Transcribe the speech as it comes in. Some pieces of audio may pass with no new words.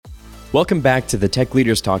Welcome back to the Tech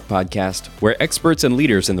Leaders Talk podcast, where experts and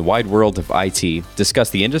leaders in the wide world of IT discuss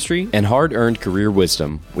the industry and hard-earned career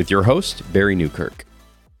wisdom with your host, Barry Newkirk.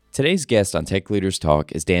 Today's guest on Tech Leaders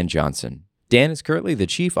Talk is Dan Johnson. Dan is currently the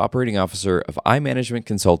Chief Operating Officer of iManagement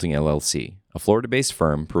Consulting, LLC, a Florida-based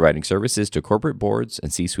firm providing services to corporate boards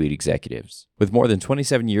and C-suite executives. With more than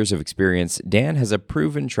 27 years of experience, Dan has a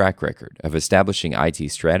proven track record of establishing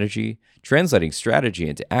IT strategy, translating strategy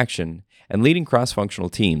into action, and leading cross-functional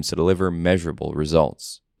teams to deliver measurable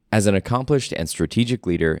results. As an accomplished and strategic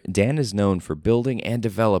leader, Dan is known for building and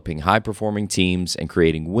developing high-performing teams and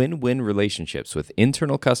creating win-win relationships with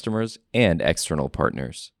internal customers and external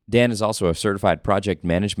partners. Dan is also a certified project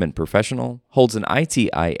management professional, holds an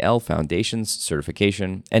ITIL Foundations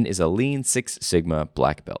certification, and is a Lean Six Sigma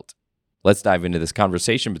black belt. Let's dive into this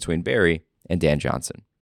conversation between Barry and Dan Johnson.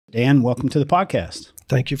 Dan, welcome to the podcast.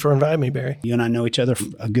 Thank you for inviting me, Barry. You and I know each other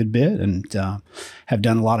a good bit and have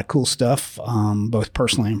done a lot of cool stuff, both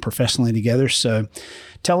personally and professionally together. So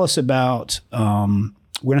tell us about, we're going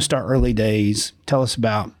to start early days. Tell us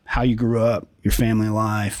about how you grew up, your family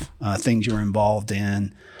life, things you were involved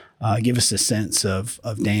in. Give us a sense of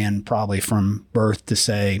Dan probably from birth to,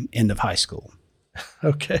 say, end of high school.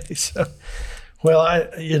 Okay. So, well,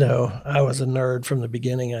 I was a nerd from the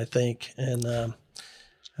beginning, I think, and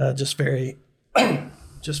just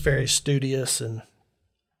very studious and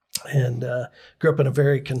grew up in a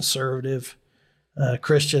very conservative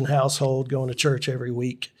Christian household, going to church every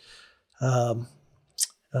week. The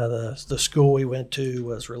school we went to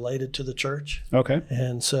was related to the church. Okay.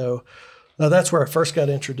 And so that's where I first got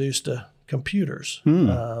introduced to computers.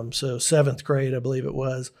 So seventh grade, I believe it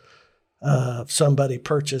was, somebody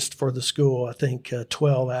purchased for the school, I think,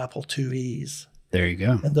 12 Apple IIes. There you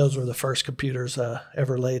go. And those were the first computers I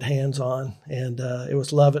ever laid hands on. And it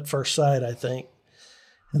was love at first sight, I think.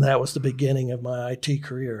 And that was the beginning of my IT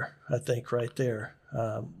career, I think, right there.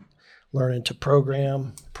 Learning to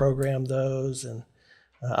program those. And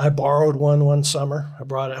I borrowed one summer. I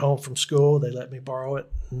brought it home from school. They let me borrow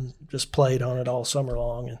it and just played on it all summer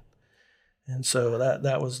long. And so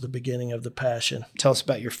that was the beginning of the passion. Tell us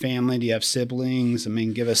about your family. Do you have siblings? I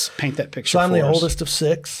mean, paint that picture for us. So I'm the oldest of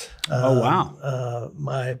six. Oh, wow.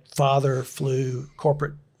 My father flew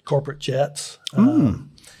corporate jets.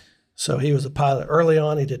 So he was a pilot. Early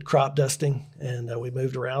on, he did crop dusting, and we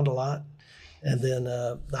moved around a lot. And then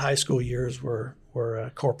the high school years were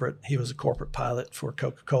corporate. He was a corporate pilot for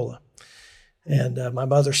Coca-Cola. And my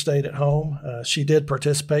mother stayed at home. She did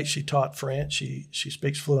participate. She taught French. She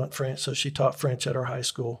speaks fluent French, so she taught French at our high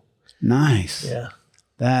school. Nice. Yeah.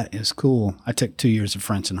 That is cool. I took 2 years of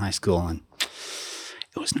French in high school, and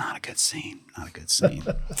it was not a good scene. So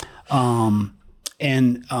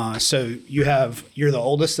you're the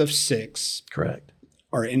oldest of six. Correct.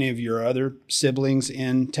 Are any of your other siblings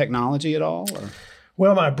in technology at all? Or?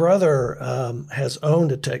 Well, my brother has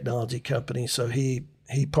owned a technology company, so he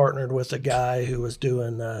partnered with a guy who was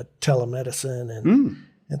doing telemedicine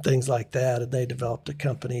and things like that, and they developed a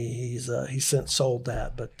company. He's since sold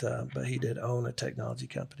that, but he did own a technology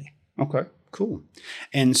company. Okay, cool.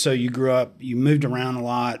 And so you grew up, you moved around a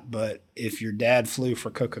lot, but if your dad flew for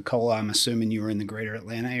Coca-Cola, I'm assuming you were in the greater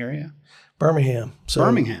Atlanta area? Birmingham.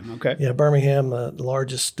 Birmingham, okay. Yeah, Birmingham, the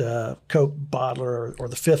largest Coke bottler, or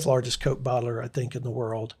the fifth largest Coke bottler, I think, in the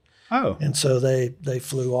world. Oh. And so they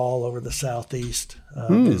flew all over the Southeast,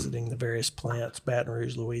 visiting the various plants, Baton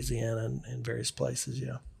Rouge, Louisiana, and various places,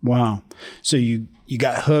 yeah. Wow. So you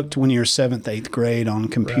got hooked when you were 7th, 8th grade on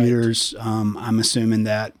computers. Right. I'm assuming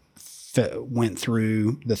that went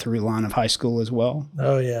through the through line of high school as well?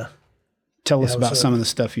 Oh, yeah. Tell us about some of the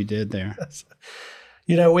stuff you did there.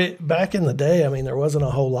 You know, back in the day, I mean, there wasn't a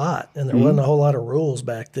whole lot, and there wasn't a whole lot of rules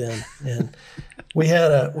back then. And we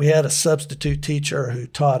had a substitute teacher who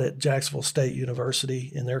taught at Jacksonville State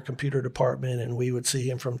University in their computer department, and we would see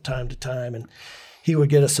him from time to time, and he would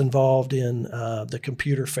get us involved in the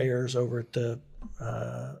computer fairs over at the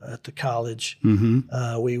college.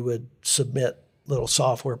 We would submit little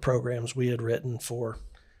software programs we had written for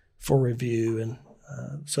review, and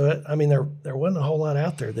so I mean, there wasn't a whole lot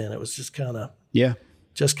out there then. It was just kind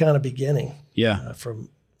of beginning. Yeah. From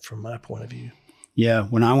my point of view. Yeah.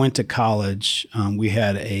 When I went to college, we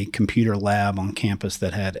had a computer lab on campus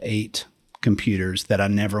that had 8 computers that I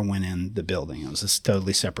never went in the building. It was a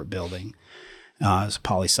totally separate building. I was a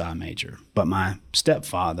poli-sci major. But my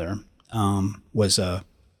stepfather was a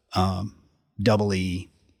double E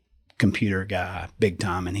computer guy, big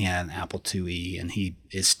time, and he had an Apple IIe, and he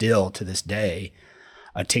is still, to this day,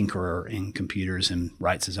 a tinkerer in computers and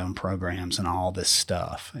writes his own programs and all this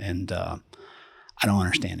stuff. And I don't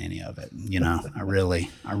understand any of it. I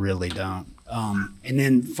really don't. And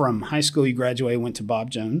then from high school, you graduated, went to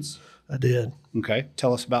Bob Jones. I did. Okay.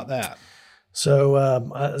 Tell us about that. So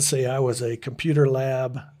I was a computer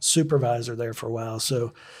lab supervisor there for a while.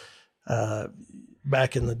 So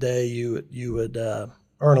back in the day, you would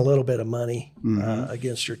earn a little bit of money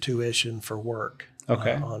against your tuition for work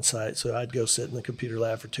on site. So I'd go sit in the computer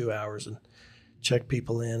lab for 2 hours and check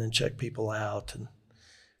people in and check people out.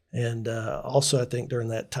 And also, I think during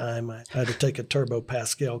that time, I had to take a Turbo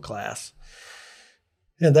Pascal class.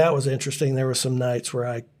 And that was interesting. There were some nights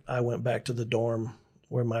where I went back to the dorm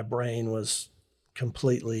where my brain was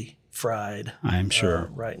completely fried. I'm sure.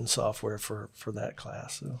 Writing software for that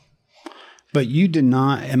class. So. But you did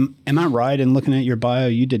not, am I right in looking at your bio,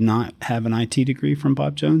 you did not have an IT degree from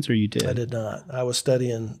Bob Jones, or you did? I did not. I was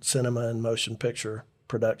studying cinema and motion picture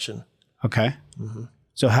production. Okay. Mm-hmm.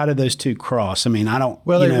 So how did those two cross? I mean, I don't,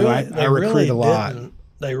 well, I recruit a lot.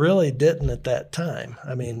 They really didn't at that time.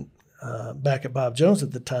 I mean, back at Bob Jones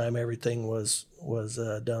at the time, everything was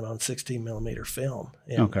done on 16 millimeter film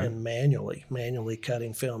and manually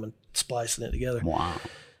cutting film and splicing it together. Wow.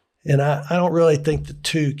 And I don't really think the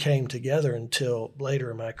two came together until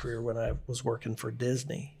later in my career when I was working for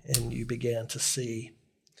Disney, and you began to see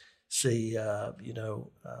a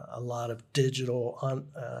lot of digital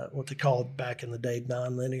what they called back in the day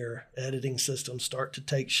nonlinear editing systems start to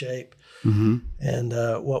take shape. Mm-hmm.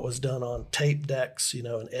 And what was done on tape decks,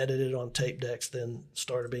 and edited on tape decks, then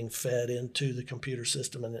started being fed into the computer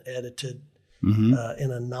system and edited in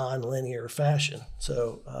a nonlinear fashion.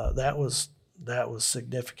 So that was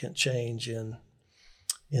significant change in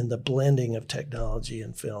the blending of technology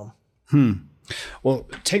and film. Well,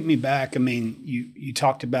 take me back. I mean, you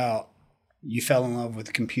talked about you fell in love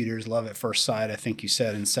with computers, love at first sight. I think you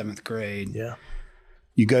said in 7th grade. Yeah.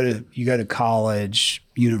 You go to college,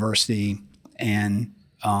 university, and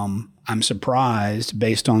I'm surprised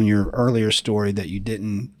based on your earlier story that you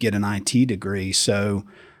didn't get an IT degree. So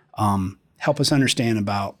help us understand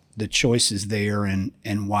about the choices there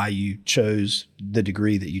and why you chose the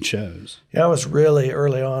degree that you chose. Yeah, I was really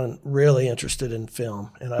early on really interested in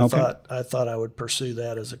film, and I thought I would pursue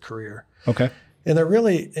that as a career. Okay. And there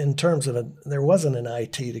really, in terms of there wasn't an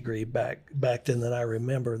IT degree back then that I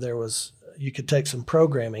remember. You could take some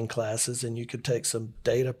programming classes and you could take some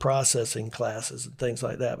data processing classes and things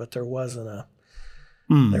like that, but there wasn't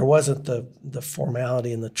the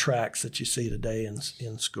formality and the tracks that you see today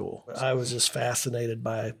in school. I was just fascinated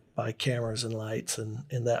by cameras and lights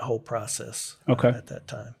and that whole process at that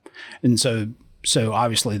time. And so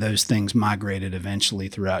obviously those things migrated eventually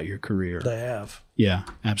throughout your career. They have. Yeah,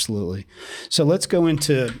 absolutely. So let's go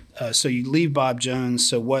into, so you leave Bob Jones.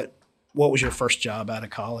 So what was your first job out of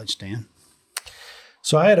college, Dan?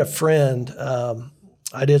 So I had a friend,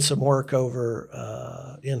 I did some work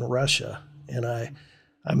over in Russia, and I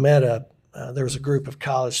met there was a group of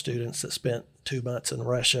college students that spent 2 months in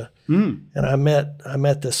Russia, and I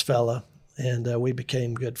met this fella, and we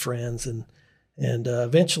became good friends, and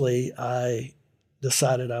eventually I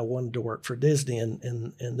decided I wanted to work for Disney,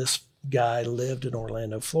 and this guy lived in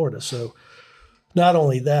Orlando, Florida. So not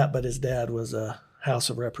only that, but his dad was a House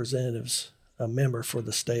of Representatives, a member for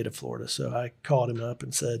the state of Florida. So I called him up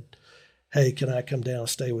and said, "Hey, can I come down and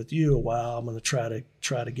stay with you a while? I'm going to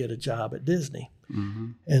try to get a job at Disney."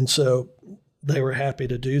 Mm-hmm. And so they were happy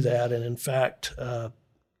to do that. And in fact,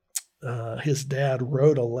 his dad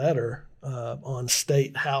wrote a letter on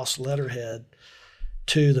State House letterhead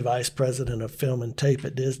to the vice president of film and tape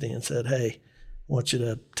at Disney and said, "Hey, I want you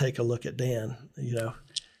to take a look at Dan,"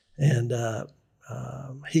 And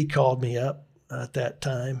he called me up at that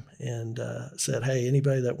time and said, "Hey,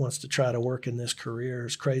 anybody that wants to try to work in this career,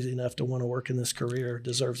 is crazy enough to want to work in this career,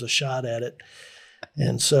 deserves a shot at it."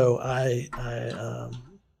 And so I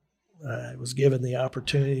was given the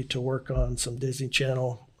opportunity to work on some Disney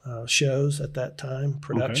Channel shows at that time,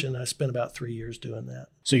 production. Okay. I spent about 3 years doing that.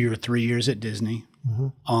 So you were 3 years at Disney,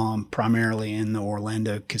 primarily in the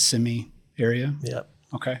Orlando, Kissimmee area? Yep.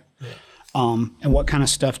 Okay. Yep. And what kind of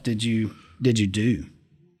stuff did you do?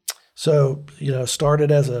 So,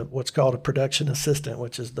 started as what's called a production assistant,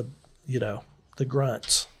 which is the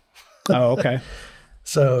grunts. Oh, okay.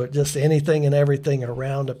 So just anything and everything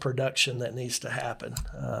around a production that needs to happen.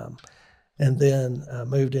 And then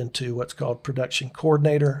moved into what's called production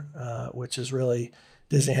coordinator, which is really,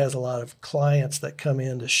 Disney has a lot of clients that come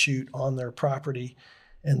in to shoot on their property,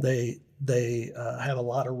 and they have a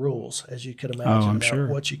lot of rules, as you can imagine, about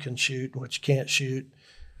what you can shoot, what you can't shoot.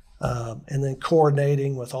 And then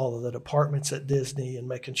coordinating with all of the departments at Disney and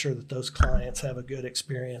making sure that those clients have a good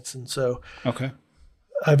experience. And so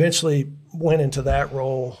I eventually went into that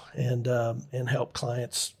role and helped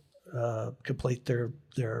clients complete their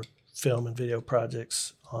film and video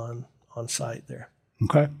projects on site there.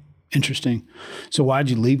 Okay. Interesting. So why'd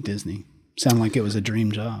you leave Disney? Sounded like it was a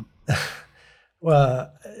dream job.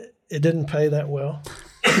 Well, it didn't pay that well.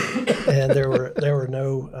 And there were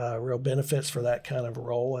no real benefits for that kind of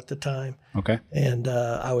role at the time. Okay. And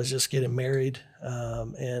I was just getting married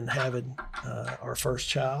and having our first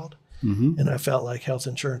child. Mm-hmm. And I felt like health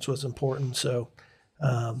insurance was important. So,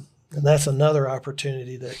 and that's another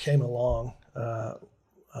opportunity that came along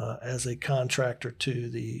as a contractor to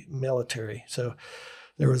the military. So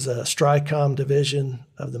there was a STRICOM division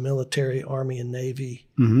of the military, Army and Navy,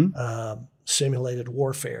 simulated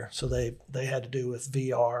warfare. So they had to do with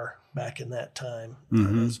VR back in that time,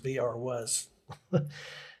 as VR was.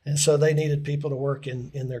 And so they needed people to work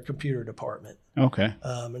in their computer department. Okay.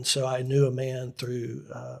 And so I knew a man through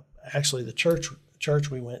actually the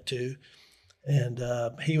church we went to, and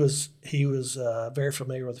he was very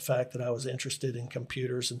familiar with the fact that I was interested in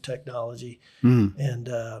computers and technology, and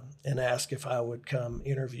asked if I would come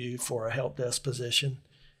interview for a help desk position,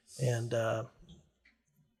 and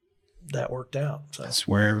that worked out. So that's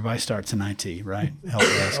where everybody starts in IT, right? Help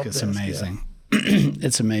desk. It's amazing. Yeah.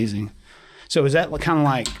 It's amazing. So is that kind of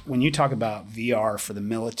like when you talk about VR for the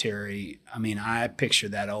military? I mean, I picture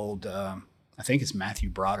that old, I think it's Matthew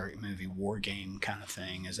Broderick movie, War Game kind of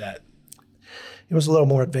thing. Is that? It was a little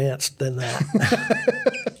more advanced than that.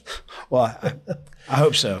 Well, I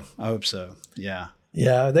hope so. I hope so. Yeah.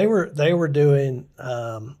 Yeah, they were doing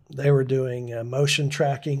motion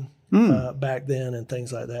tracking back then and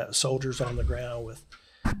things like that. Soldiers on the ground with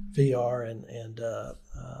VR and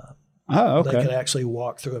okay. They could actually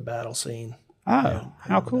walk through a battle scene. Oh,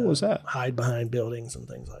 how cool was that? Hide behind buildings and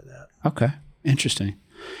things like that. Okay, interesting.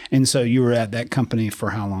 And so you were at that company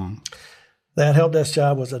for how long? That help desk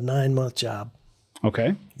job was a 9-month job.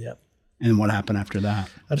 Okay. Yep. And what happened after that?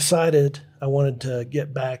 I decided I wanted to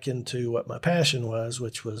get back into what my passion was,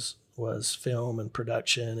 which was film and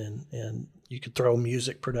production, and you could throw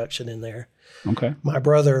music production in there. Okay. My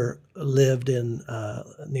brother lived in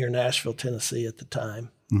near Nashville, Tennessee at the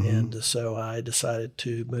time, and so I decided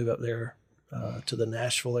to move up there to the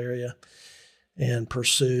Nashville area and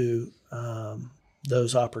pursue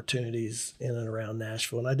those opportunities in and around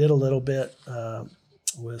Nashville. And I did a little bit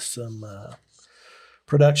with some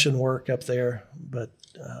production work up there, but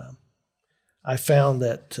I found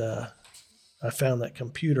that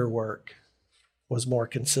computer work was more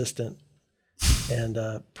consistent and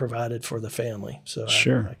provided for the family. So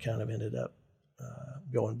sure. I kind of ended up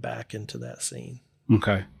going back into that scene.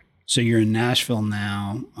 Okay. So you're in Nashville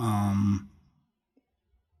now.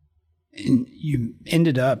 And you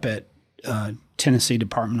ended up at Tennessee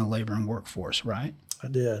Department of Labor and Workforce, right? I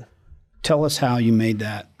did. Tell us how you made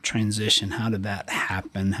that transition. How did that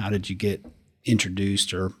happen? How did you get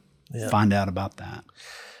introduced or find out about that?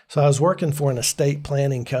 So I was working for an estate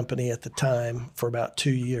planning company at the time for about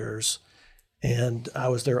 2 years, and I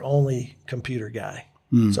was their only computer guy.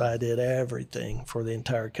 So I did everything for the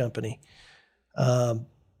entire company.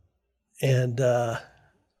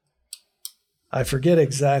 I forget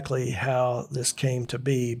exactly how this came to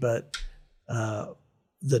be, but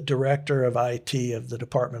the director of IT of the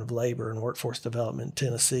Department of Labor and Workforce Development in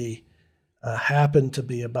Tennessee happened to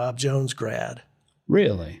be a Bob Jones grad.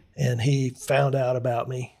 Really? And he found out about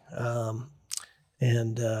me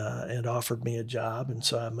and offered me a job. And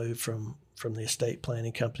so I moved from the estate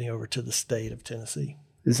planning company over to the state of Tennessee.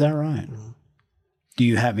 Is that right? Mm-hmm. Do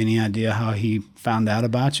you have any idea how he found out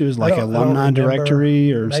about you? Is like alumni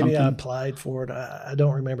directory or something? Maybe I applied for it. I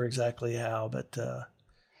don't remember exactly how, but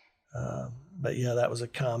yeah, that was a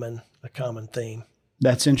common theme.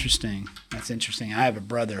 That's interesting. I have a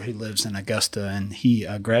brother who lives in Augusta, and he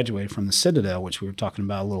graduated from the Citadel, which we were talking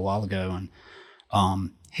about a little while ago.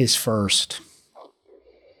 And his first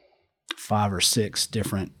 5 or 6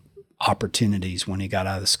 different opportunities when he got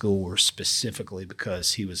out of the school were specifically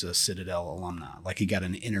because he was a Citadel alumni. Like he got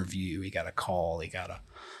an interview, he got a call, he got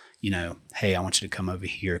hey, I want you to come over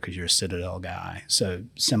here because you're a Citadel guy. So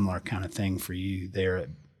similar kind of thing for you there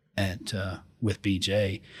at with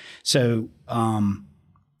BJ. So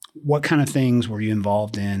what kind of things were you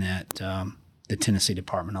involved in at the Tennessee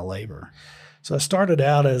Department of Labor? So I started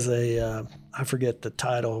out as I forget the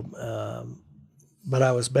title, but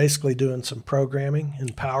I was basically doing some programming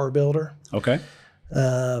in Power Builder. Okay.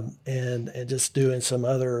 And just doing some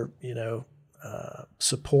other,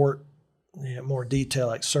 support, more detail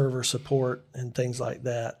like server support and things like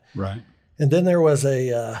that. Right. And then there was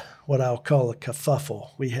what I'll call a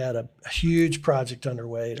kerfuffle. We had a huge project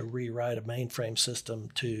underway to rewrite a mainframe system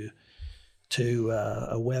to to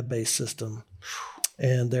a web-based system.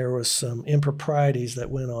 And there was some improprieties that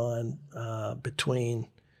went on between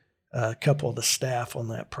a couple of the staff on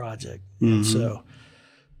that project. And so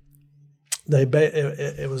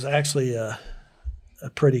it was actually a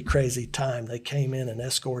pretty crazy time. They came in and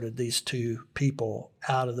escorted these two people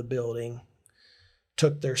out of the building,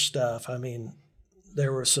 took their stuff. I mean,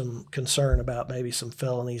 there was some concern about maybe some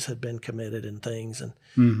felonies had been committed and things. And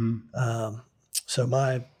so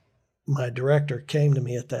my director came to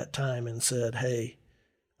me at that time and said, hey,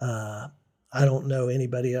 I don't know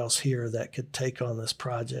anybody else here that could take on this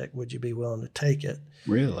project. Would you be willing to take it?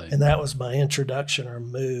 Really? And that was my introduction or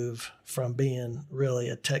move from being really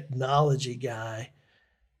a technology guy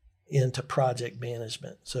into project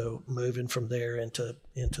management. So moving from there into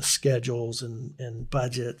schedules and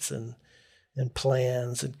budgets and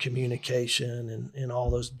plans and communication and all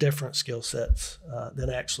those different skill sets than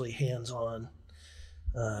actually hands-on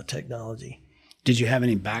technology. Did you have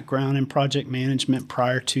any background in project management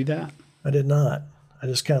prior to that? I did not. I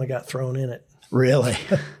just kind of got thrown in it. Really?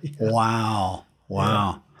 Wow.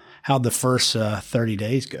 Yeah. How'd the first 30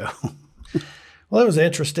 days go? Well, it was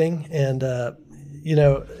interesting. And,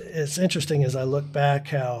 it's interesting as I look back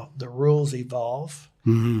how the rules evolve.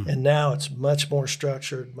 And now it's much more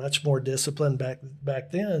structured, much more disciplined.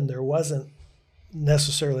 Back then, there wasn't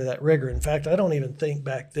necessarily that rigor. In fact, I don't even think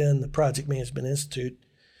back then the Project Management Institute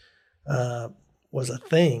was a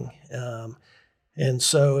thing. And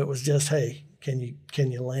so it was just, hey, can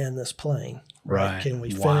you land this plane? Right. Can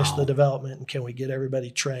we finish the development and can we get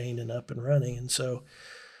everybody trained and up and running? And so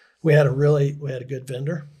we had a good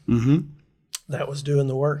vendor that was doing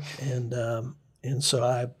the work. And so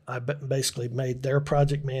I basically made their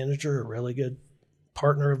project manager a really good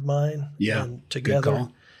partner of mine. Yeah. And together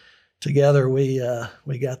we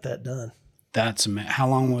got that done. That's amazing. How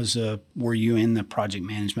long were you in the project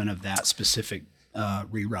management of that specific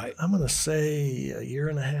rewrite? I'm going to say a year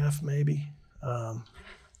and a half, maybe.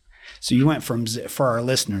 So you went for our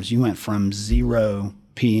listeners, you went from 0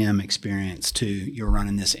 PM experience to you're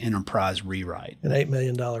running this enterprise rewrite. An $8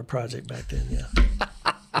 million project back then, yeah.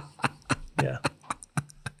 Yeah.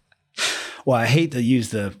 Well, I hate to use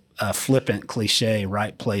the flippant cliche,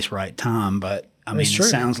 right place, right time, but I mean, it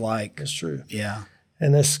sounds like it's true. Yeah.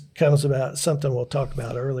 And this comes about something we'll talk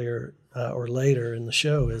about earlier or later in the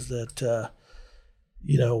show is that,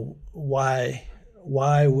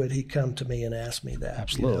 why would he come to me and ask me that?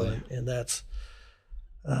 Absolutely. And that's,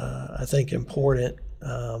 I think, important.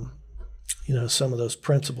 Some of those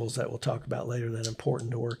principles that we'll talk about later that are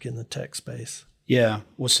important to work in the tech space. Yeah.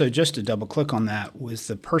 Well, so just to double click on that, was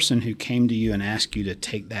the person who came to you and asked you to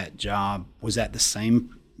take that job, was that the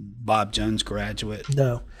same Bob Jones graduate?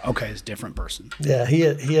 No. Okay, it's a different person. Yeah, he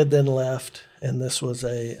had then left, and this was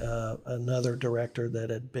another director that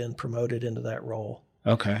had been promoted into that role.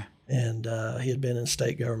 Okay. And he had been in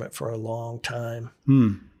state government for a long time,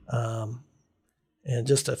 and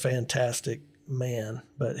just a fantastic man.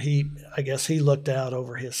 But I guess he looked out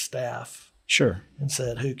over his staff, sure, and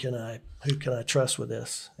said, "Who can I trust with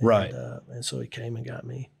this?" And, right. And so he came and got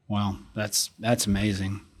me. Wow, that's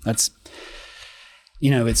amazing. It's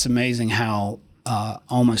amazing how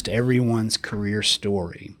almost everyone's career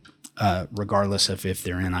story, regardless of if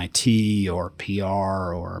they're in IT or PR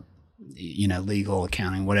or legal,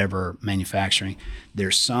 accounting, whatever, manufacturing,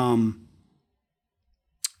 there's some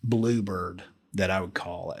bluebird that I would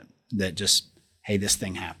call it that just, hey, this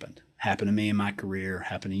thing happened to me in my career,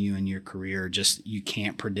 happened to you in your career. Just, you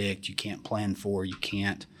can't predict, you can't plan for, you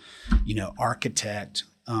can't, architect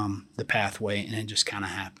the pathway, and it just kind of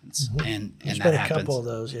happens. And There's that been happens. a couple of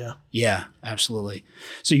those, yeah. Yeah, absolutely.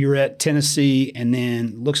 So you were at Tennessee, and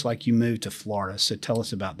then looks like you moved to Florida. So tell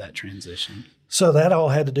us about that transition. So that all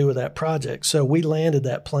had to do with that project. So we landed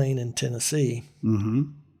that plane in Tennessee,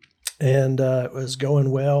 and it was going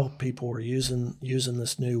well. People were using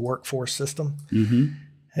this new workforce system,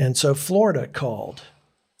 and so Florida called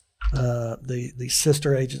the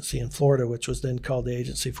sister agency in Florida, which was then called the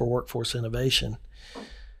Agency for Workforce Innovation.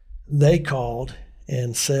 They called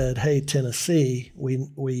and said, "Hey, Tennessee,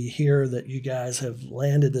 we hear that you guys have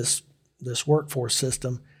landed this workforce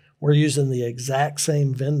system. We're using the exact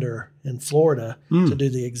same vendor in Florida to do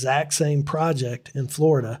the exact same project in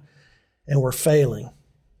Florida, and we're failing.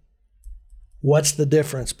 What's the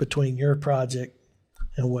difference between your project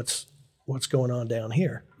and what's going on down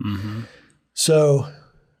here?" So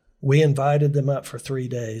we invited them up for 3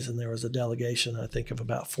 days, and there was a delegation, I think, of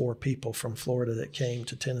about 4 people from Florida that came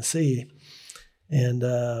to Tennessee. And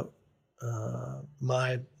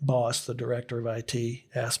my boss, the director of IT,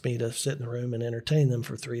 asked me to sit in the room and entertain them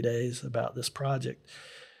for 3 days about this project,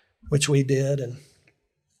 which we did. And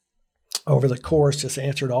over the course, just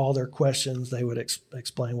answered all their questions. They would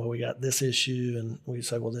explain, well, we got this issue, and we'd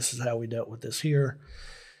say, well, this is how we dealt with this here.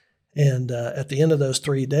 And at the end of those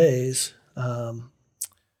 3 days,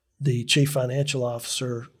 the chief financial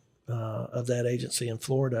officer of that agency in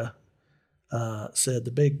Florida said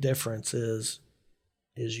the big difference is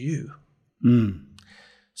you. Mm.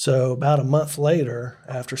 So about a month later,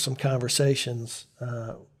 after some conversations,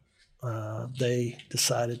 they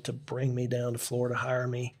decided to bring me down to Florida, hire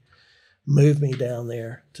me, move me down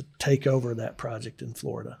there to take over that project in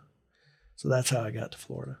Florida. So that's how I got to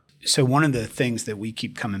Florida. So one of the things that we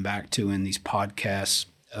keep coming back to in these podcast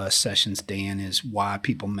sessions, Dan, is why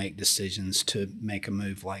people make decisions to make a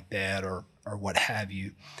move like that or what have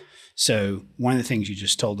you. So one of the things you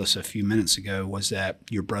just told us a few minutes ago was that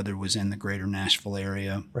your brother was in the greater Nashville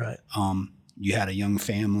area. Right. You had a young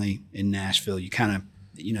family in Nashville. You kind of,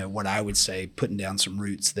 what I would say, putting down some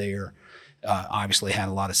roots there. Obviously had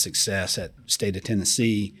a lot of success at state of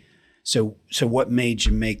Tennessee. So what made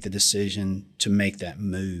you make the decision to make that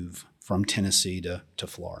move from Tennessee to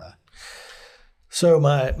Florida? So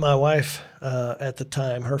my wife at the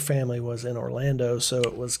time, her family was in Orlando, so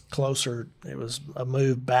it was closer. It was a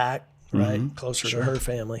move back, right, closer to her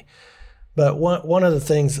family. But one of the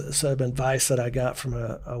things, some advice that I got from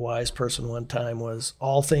a wise person one time was,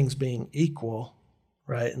 all things being equal,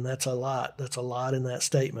 right, and that's a lot. That's a lot in that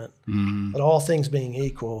statement. Mm-hmm. But all things being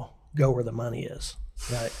equal, go where the money is,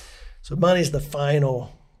 right? So money's the final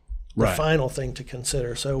thing to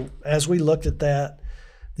consider. So as we looked at that,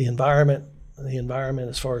 the environment,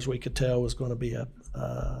 as far as we could tell, was going to be a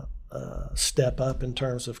step up in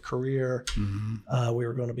terms of career. Mm-hmm. We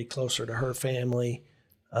were going to be closer to her family.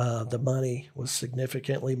 The money was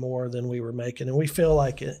significantly more than we were making. And we feel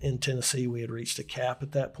like in Tennessee we had reached a cap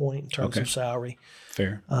at that point in terms of salary.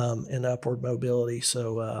 Fair. And upward mobility.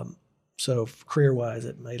 So career-wise,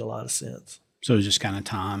 it made a lot of sense. So it was just kind of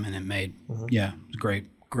time, and it made, it was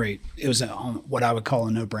great. It was what I would call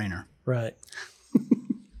a no-brainer. Right.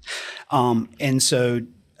 And so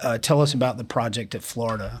tell us about the project at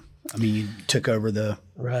Florida. I mean, you took over the...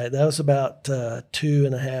 Right. That was about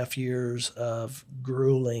 2.5 years of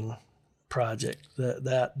grueling project.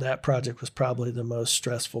 That project was probably the most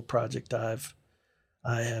stressful project I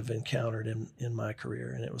have encountered in my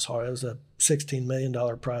career, and it was hard. It was a $16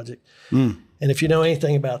 million project. And if you know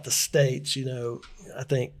anything about the states, I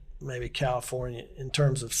think maybe California, in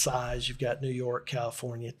terms of size, you've got New York,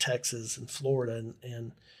 California, Texas, and Florida,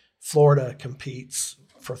 and Florida competes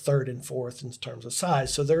for third and fourth in terms of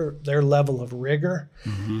size. So their level of rigor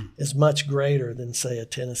is much greater than, say, a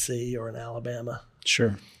Tennessee or an Alabama.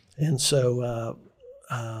 Sure. And so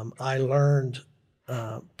I learned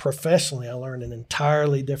professionally, I learned an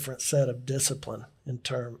entirely different set of discipline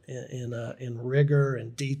in rigor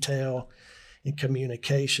and detail, in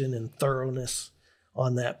communication and thoroughness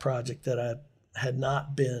on that project that I had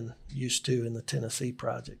not been used to in the Tennessee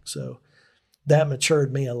project. So that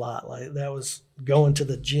matured me a lot. Like, that was going to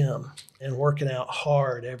the gym and working out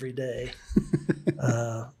hard every day.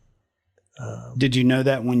 Did you know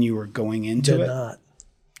that when you were going into it?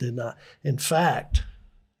 Did not. In fact,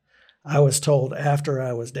 I was told after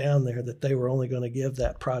I was down there that they were only going to give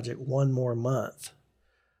that project one more month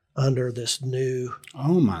under this new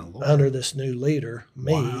leader,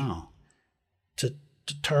 to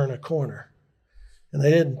turn a corner. And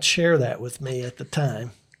they didn't share that with me at the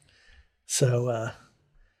time. So,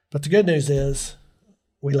 but the good news is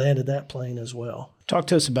we landed that plane as well. Talk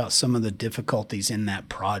to us about some of the difficulties in that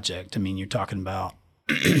project. I mean, you're talking about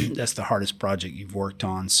that's the hardest project you've worked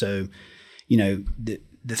on. So,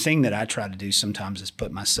 the thing that I try to do sometimes is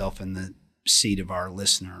put myself in the seat of our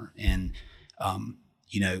listener. And,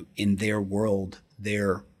 in their world,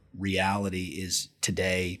 their reality is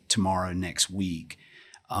today, tomorrow, next week.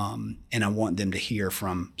 And I want them to hear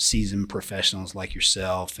from seasoned professionals like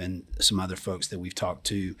yourself and some other folks that we've talked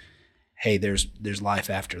to. Hey, there's life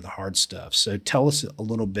after the hard stuff. So tell us a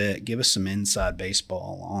little bit, give us some inside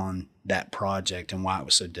baseball on that project and why it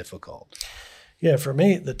was so difficult. Yeah, for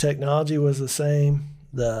me, the technology was the same.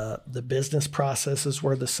 The business processes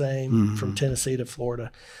were the same from Tennessee to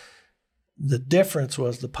Florida. The difference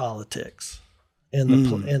was the politics and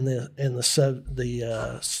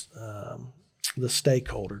the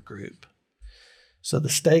stakeholder group. So the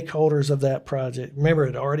stakeholders of that project, remember,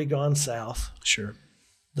 it had already gone south. Sure.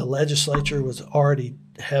 The legislature was already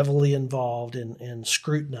heavily involved in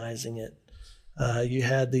scrutinizing it. You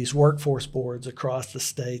had these workforce boards across the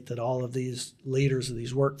state that all of these leaders of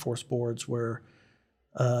these workforce boards were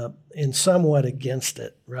in somewhat against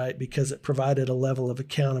it, right? Because it provided a level of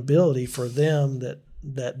accountability for them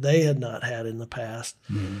that they had not had in the past.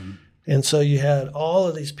 Mm-hmm. And so you had all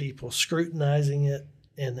of these people scrutinizing it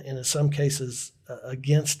and in some cases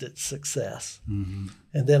against its success. Mm-hmm.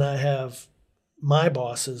 And then I have my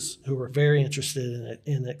bosses who were very interested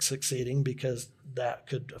in it succeeding because that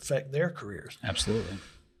could affect their careers. Absolutely.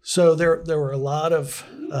 So there were a lot of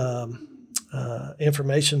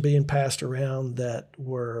information being passed around that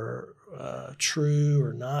were true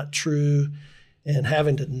or not true, and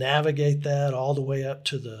having to navigate that all the way up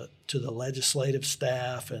to the legislative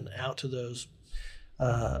staff and out to those.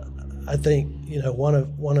 I think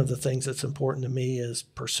one of the things that's important to me is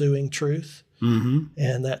pursuing truth, mm-hmm.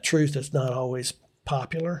 and that truth is not always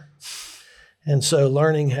popular, and so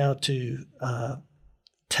learning how to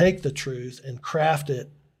take the truth and craft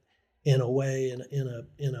it in a way,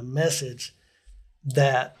 in a message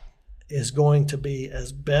that is going to be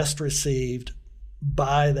as best received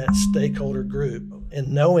by that stakeholder group,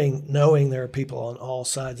 and knowing there are people on all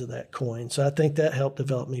sides of that coin. So I think that helped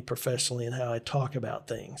develop me professionally in how I talk about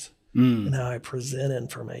things and how I present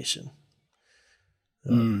information.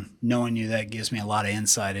 Knowing you, that gives me a lot of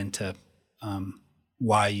insight into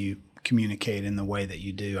why you communicate in the way that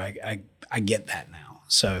you do. I get that now.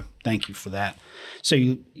 So thank you for that. So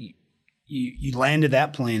you landed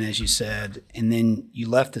that plane, as you said, and then you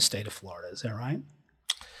left the state of Florida. Is that right?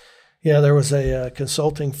 Yeah, there was a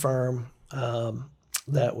consulting firm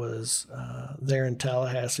that was there in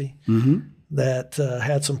Tallahassee mm-hmm. that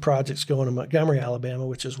had some projects going in Montgomery, Alabama,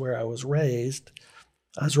 which is where I was raised.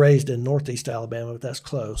 I was raised in Northeast Alabama, but that's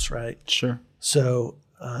close, right? Sure. So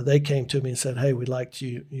they came to me and said, "Hey, we'd like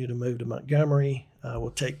you to move to Montgomery. We'll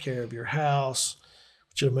take care of your house.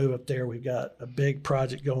 To move up there. We've got a big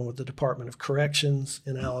project going with the Department of Corrections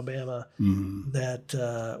in Alabama mm-hmm.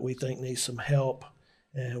 that we think needs some help,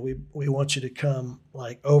 and we want you to come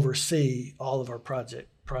oversee all of our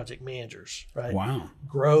project managers, right? Wow.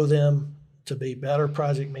 Grow them to be better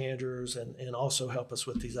project managers and also help us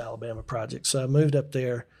with these Alabama projects." So I moved up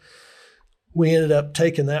there. We ended up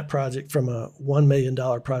taking that project from a $1 million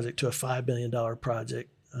project to a $5 million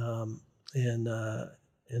project,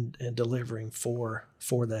 and delivering for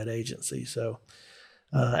that agency. So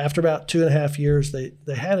after about 2.5 years, they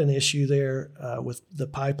had an issue there with the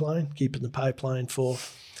pipeline, keeping the pipeline full.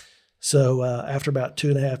 So after about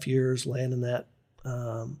 2.5 years landing that,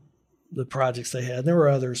 the projects they had, there were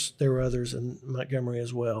others in Montgomery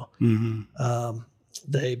as well. Mm-hmm.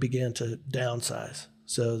 They began to downsize.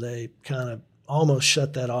 So they kind of almost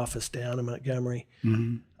shut that office down in Montgomery.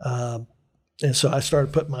 Mm-hmm. And so I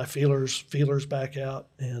started putting my feelers back out,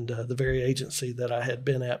 and the very agency that I had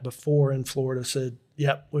been at before in Florida said,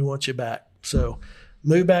 "Yep, we want you back." So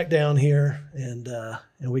moved back down here, and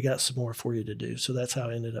we got some more for you to do. So that's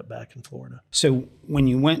how I ended up back in Florida. So when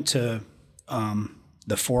you went to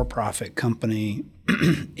the for-profit company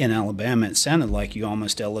in Alabama, it sounded like you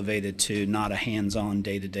almost elevated to not a hands-on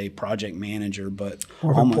day-to-day project manager, but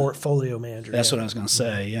or a portfolio manager. That's what I was going to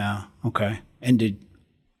say. Yeah. Okay. And did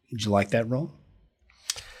you like that role?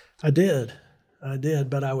 I did,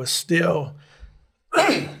 but I was still,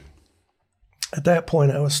 at that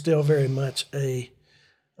point, I was still very much a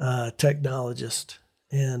technologist.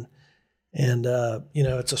 And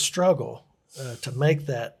it's a struggle to make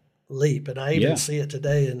that leap. And I even see it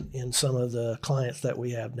today in some of the clients that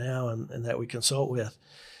we have now and that we consult with.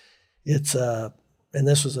 It's, and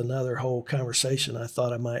this was another whole conversation I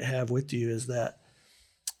thought I might have with you, is that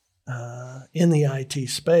in the IT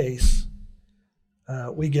space,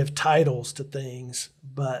 we give titles to things,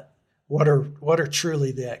 but what are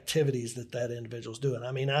truly the activities that individual's doing?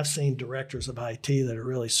 I mean, I've seen directors of IT that are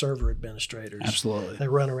really server administrators. Absolutely. They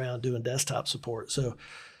run around doing desktop support.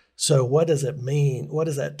 So what does it mean? What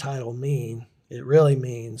does that title mean? It really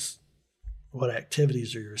means what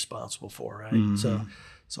activities are you responsible for, right? Mm-hmm.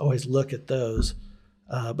 So always look at those.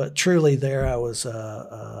 But truly there I was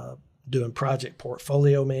doing project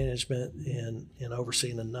portfolio management and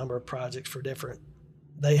overseeing a number of projects for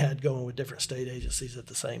they had going with different state agencies at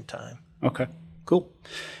the same time. Okay, cool.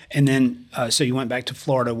 And then, so you went back to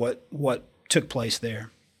Florida. What took place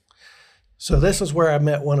there? So this is where I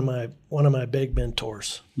met one of my big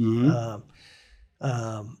mentors mm-hmm.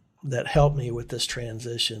 That helped me with this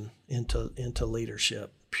transition into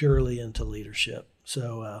leadership, purely into leadership.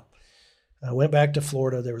 So I went back to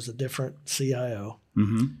Florida. There was a different CIO.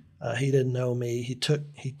 Mm-hmm. He didn't know me. He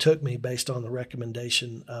took me based on the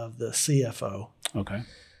recommendation of the CFO. Okay.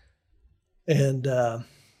 And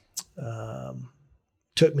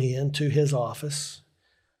took me into his office,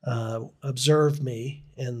 observed me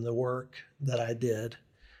and the work that I did,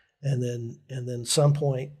 and then some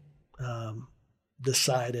point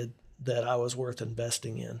decided that I was worth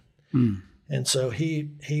investing in. Mm. And so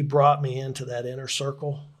he brought me into that inner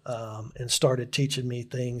circle and started teaching me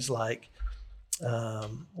things like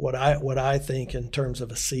what I think in terms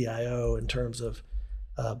of a CIO, in terms of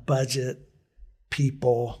budget,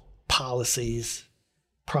 people, policies,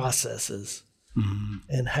 processes,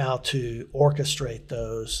 and how to orchestrate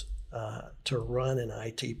those to run an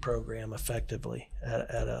IT program effectively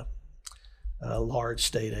at a large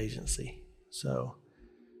state agency. So,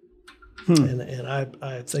 and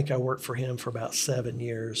I think I worked for him for about 7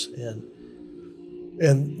 years,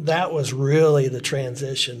 and that was really the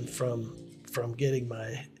transition from getting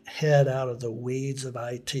my head out of the weeds of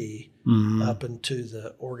IT up into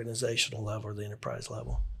the organizational level or the enterprise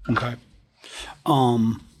level. Okay.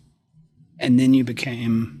 And then you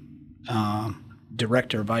became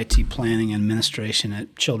director of IT planning and administration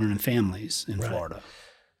at Children and Families in Florida.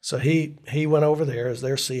 So he went over there as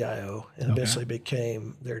their CIO and eventually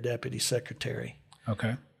became their deputy secretary.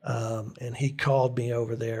 Okay. And he called me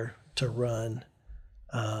over there to run.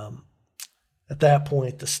 At that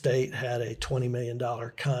point, the state had a $20 million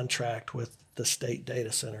contract with the state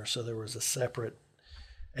data center. So there was a separate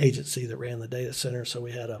agency that ran the data center. So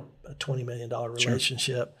we had a $20 million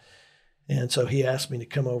relationship. Sure. And so he asked me to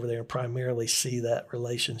come over there and primarily see that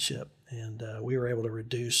relationship. And we were able to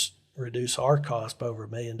reduce our cost by over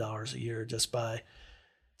 $1 million a year just by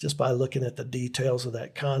looking at the details of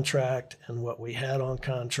that contract and what we had on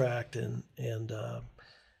contract and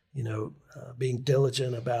being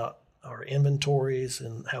diligent about our inventories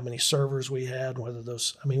and how many servers we had, whether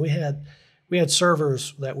those, I mean, we had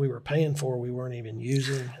servers that we were paying for we weren't even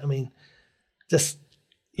using. I mean, just,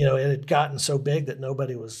 it had gotten so big that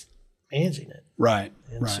nobody was managing it. Right.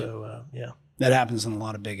 And so, That happens in a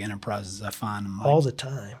lot of big enterprises, I find. All the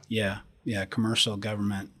time. Yeah. Commercial,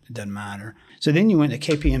 government, it doesn't matter. So then you went to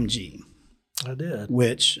KPMG. I did.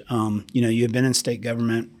 Which, you had been in state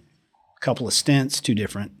government, a couple of stints, 2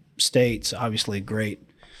 different states, obviously great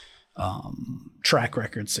track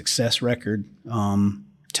record, success record.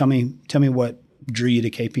 Tell me what drew you to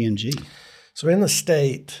KPMG. So in the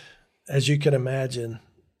state, as you can imagine,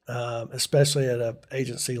 especially at an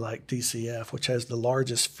agency like DCF, which has the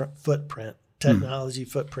largest technology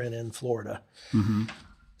footprint in Florida,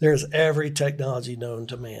 there's every technology known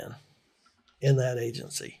to man in that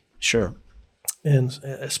agency. Sure. And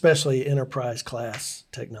especially enterprise class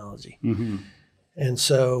technology. And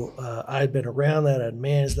so I'd been around that, I'd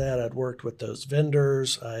managed that, I'd worked with those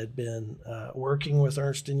vendors, I had been working with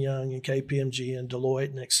Ernst & Young and KPMG and Deloitte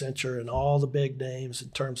and Accenture and all the big names in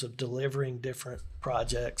terms of delivering different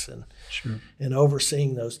projects and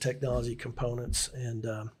overseeing those technology components. And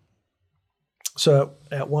so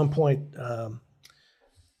at one point,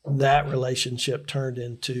 that relationship turned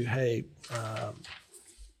into, hey,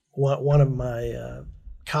 one of my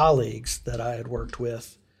colleagues that I had worked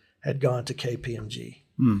with had gone to KPMG.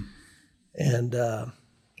 And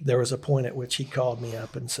there was a point at which he called me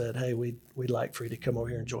up and said, hey, we'd like for you to come over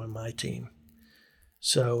here and join my team.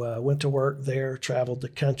 So I went to work there, traveled the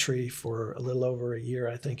country for a little over a year,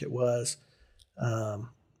 I think it was.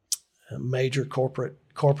 Major corporate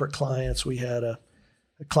clients. We had a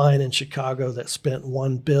client in Chicago that spent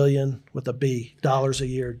 $1 billion with a B dollars a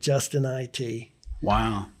year just in IT.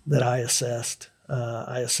 Wow. That I assessed.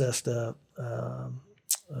 I assessed a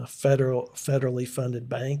federally funded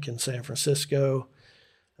bank in San Francisco.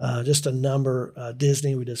 Just a number.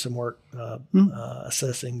 Disney. We did some work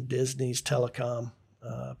assessing Disney's telecom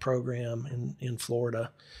program in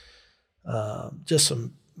Florida. Just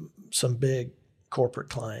some big corporate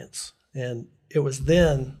clients, and it was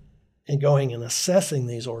then in going and assessing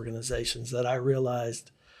these organizations that I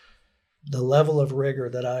realized the level of rigor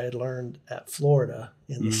that I had learned at Florida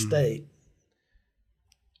in the state.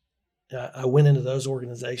 I went into those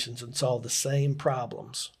organizations and saw the same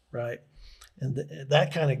problems, right? And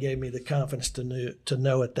that kind of gave me the confidence to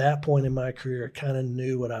know at that point in my career, I kind of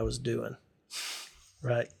knew what I was doing,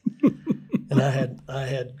 right? And I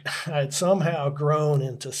had somehow grown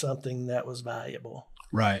into something that was valuable.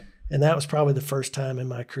 Right. And that was probably the first time in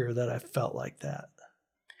my career that I felt like that.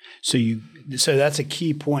 So that's a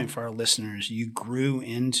key point for our listeners. You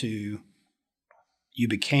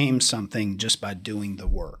became something just by doing the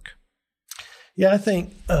work. Yeah, I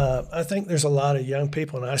think there's a lot of young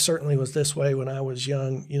people, and I certainly was this way when I was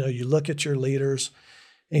young. You look at your leaders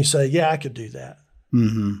and you say, yeah, I could do that.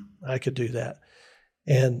 I could do that.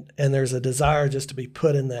 And there's a desire just to be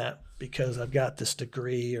put in that because I've got this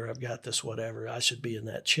degree or I've got this whatever, I should be in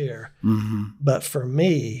that chair. But for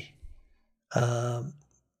me,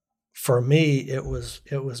 it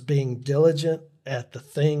was being diligent at the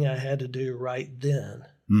thing I had to do right then,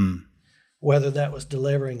 whether that was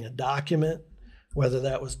delivering a document, whether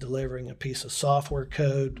that was delivering a piece of software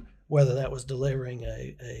code, whether that was delivering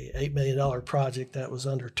a $8 million project that was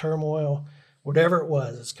under turmoil, whatever it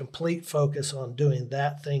was, it's complete focus on doing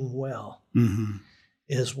that thing well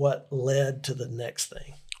is what led to the next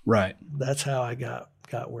thing. Right. That's how I got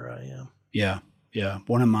where I am. Yeah. Yeah.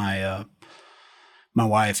 One of my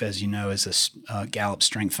wife, as you know, is a Gallup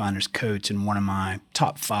Strength Finders coach, and one of my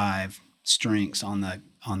top 5 strengths on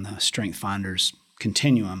the Strength Finders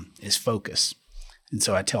continuum is focus. And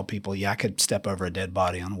so I tell people, I could step over a dead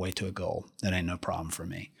body on the way to a goal. That ain't no problem for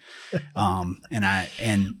me. And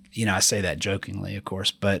I say that jokingly, of course,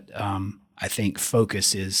 but I think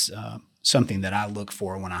focus is something that I look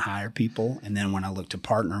for when I hire people. And then when I look to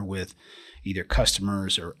partner with either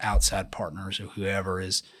customers or outside partners or whoever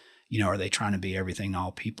is, are they trying to be everything to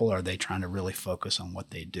all people? Or are they trying to really focus on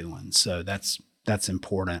what they're doing? So that's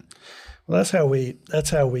important. Well,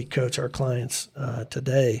 that's how we coach our clients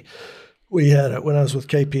today. We had when I was with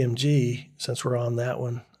KPMG, since we're on that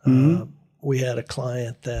one, we had a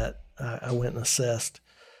client that I went and assessed.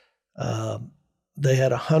 They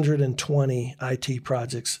had 120 IT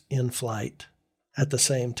projects in flight at the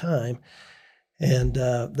same time. And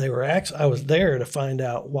I was there to find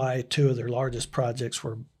out why 2 of their largest projects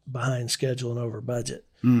were behind schedule and over budget.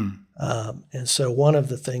 And so one of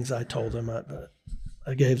the things I told them,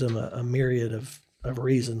 I gave them a myriad of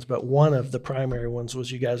reasons, but one of the primary ones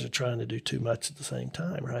was you guys are trying to do too much at the same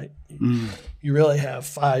time, right? You really have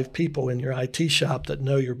 5 people in your IT shop that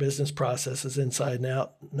know your business processes inside and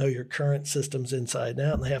out, know your current systems inside and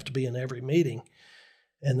out, and they have to be in every meeting.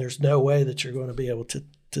 And there's no way that you're going to be able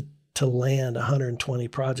to land 120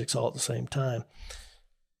 projects all at the same time.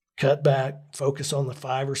 Cut back, focus on the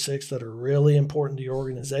 5 or 6 that are really important to your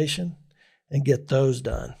organization and get those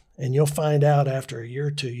done. And you'll find out after a year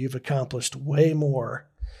or 2, you've accomplished way more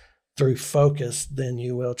through focus than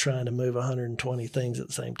you will trying to move 120 things at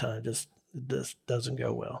the same time. Just doesn't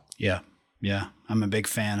go well. Yeah. Yeah. I'm a big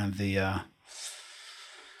fan of the,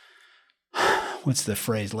 what's the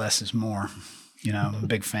phrase? Less is more. I'm a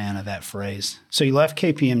big fan of that phrase. So you left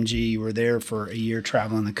KPMG. You were there for a year,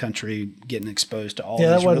 traveling the country, getting exposed to all these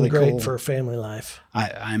really cool. Yeah, that wasn't great for family life.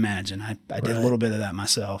 I imagine. I did a little bit of that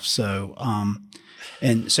myself. So,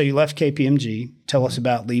 and so you left KPMG. Tell us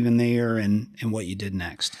about leaving there and what you did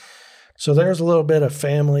next. So there was a little bit of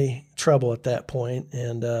family trouble at that point,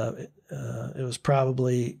 and it was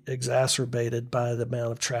probably exacerbated by the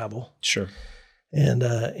amount of travel. Sure. And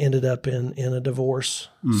ended up in a divorce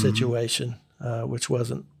situation, which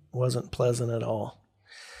wasn't pleasant at all.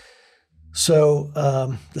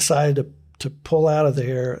 So decided to pull out of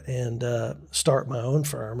there and start my own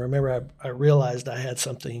firm. Remember, I realized I had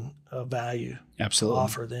something of value to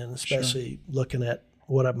offer then, especially looking at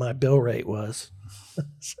what my bill rate was.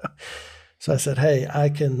 So I said, hey, I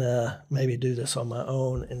can maybe do this on my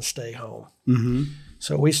own and stay home.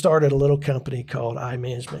 So we started a little company called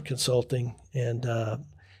iManagement Consulting, and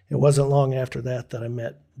it wasn't long after that I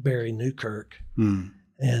met Barry Newkirk.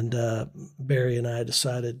 And Barry and I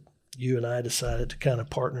decided to kind of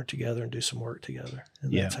partner together and do some work together.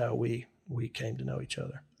 And that's how we came to know each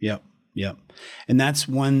other. Yep. And that's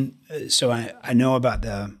one, so I know about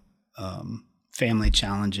the family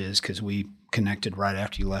challenges because we connected right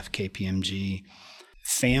after you left KPMG.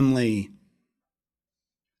 Family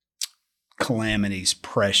calamities,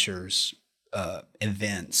 pressures,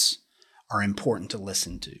 events are important to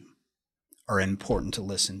listen to.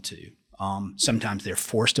 Sometimes they're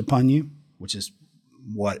forced upon you, which is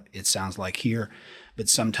what it sounds like here. But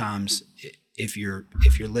sometimes if you're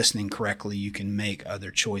listening correctly, you can make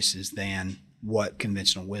other choices than what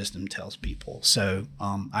conventional wisdom tells people. So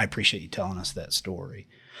I appreciate you telling us that story.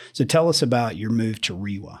 So tell us about your move to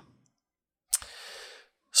REWA.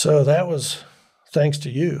 So that was thanks to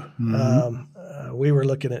you. We were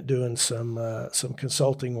looking at doing some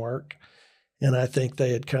consulting work, and I think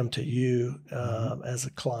they had come to you as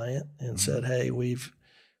a client and said, "Hey, we've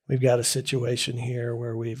got a situation here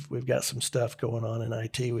where we've got some stuff going on in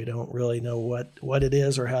IT. We don't really know what it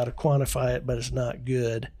is or how to quantify it, but it's not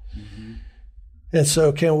good. And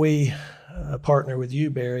so, can we partner with you,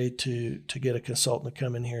 Barry, to get a consultant to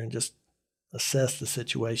come in here and just assess the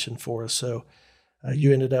situation for us?" So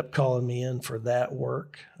you ended up calling me in for that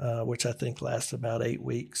work, which I think lasted about 8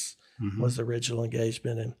 weeks, was the original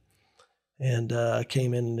engagement. And I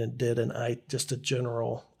came in and did just a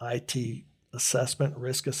general IT assessment,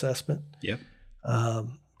 risk assessment. Yep.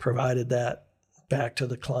 Provided that back to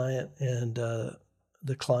the client, and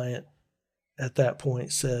the client at that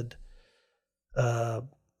point said,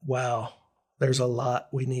 wow, there's a lot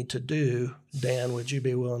we need to do. Dan, would you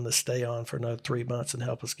be willing to stay on for another 3 months and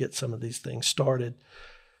help us get some of these things started?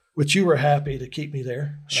 which you were happy to keep me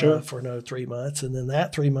there Sure. for another 3 months. And then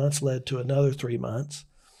that 3 months led to another 3 months.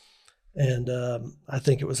 And I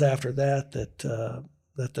think it was after that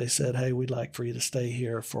that they said, hey, we'd like for you to stay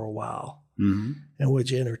here for a while. Mm-hmm. And would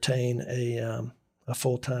you entertain a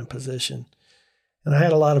full-time position? And I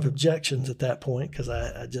had a lot of objections at that point because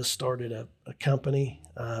I just started a company.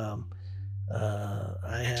 I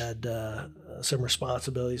had some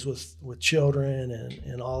responsibilities with children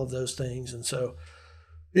and all of those things. And so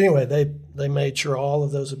anyway, they made sure all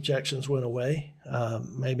of those objections went away,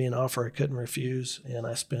 made me an offer I couldn't refuse. And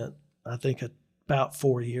I spent, I think, about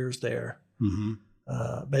 4 years there,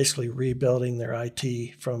 basically rebuilding their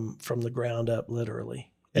IT from the ground up,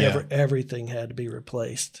 literally. Yeah. Everything had to be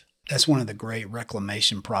replaced. That's one of the great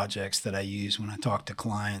reclamation projects that I use when I talk to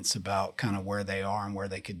clients about kind of where they are and where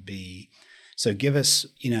they could be. So give us,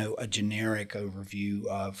 a generic overview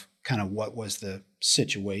of kind of what was the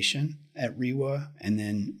situation at REWA, and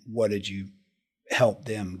then what did you help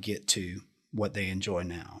them get to what they enjoy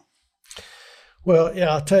now? Well,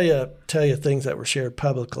 yeah, I'll tell you things that were shared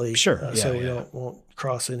publicly. Sure. So we won't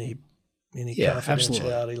cross any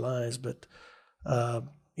confidentiality lines. But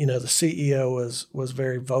the CEO was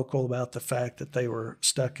very vocal about the fact that they were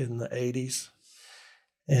stuck in the 80s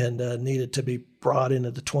and needed to be brought into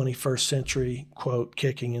the 21st century, quote,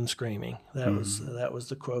 kicking and screaming. That was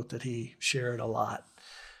the quote that he shared a lot.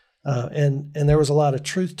 And there was a lot of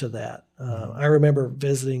truth to that. I remember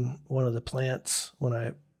visiting one of the plants when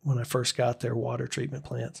I first got there, water treatment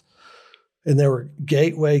plants, and there were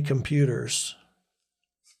gateway computers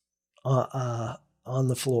on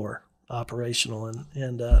the floor, operational,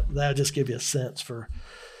 and that'll just give you a sense for.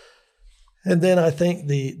 And then I think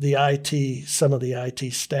some of the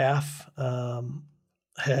IT staff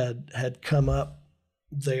had come up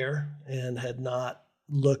there and had not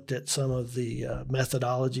looked at some of the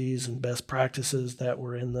methodologies and best practices that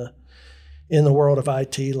were in the world of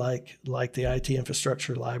IT, like the IT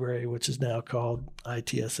infrastructure library, which is now called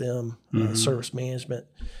ITSM, service management.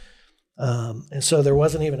 And so there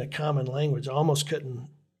wasn't even a common language. I almost couldn't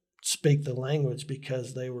speak the language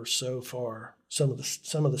because they were so far. Some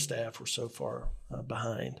of the staff were so far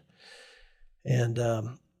behind. And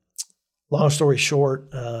long story short,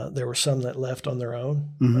 there were some that left on their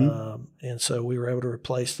own, and so we were able to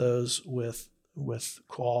replace those with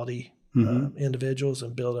quality individuals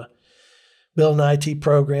and build an IT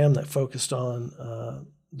program that focused on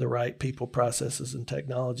the right people, processes, and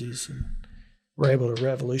technologies, and we're able to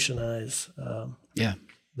revolutionize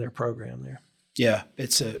their program there. Yeah,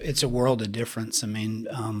 it's a world of difference. I mean,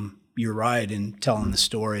 you're right in telling the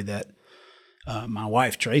story that my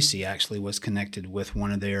wife, Tracy, actually was connected with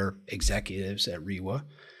one of their executives at REWA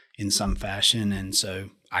in some fashion. And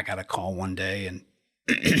so I got a call one day and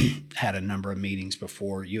had a number of meetings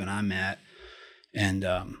before you and I met. And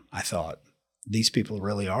I thought, these people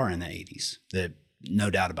really are in the 80s. There's no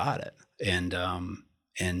doubt about it.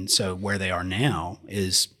 And so where they are now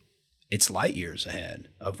it's light years ahead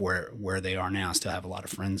of where they are now. I still have a lot of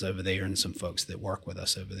friends over there and some folks that work with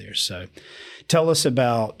us over there. So tell us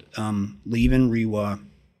about leaving REWA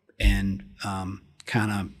and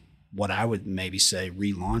kind of what I would maybe say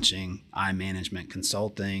relaunching iManagement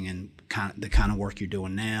Consulting, and the kind of work you're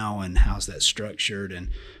doing now, and how's that structured and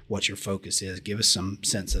what your focus is. Give us some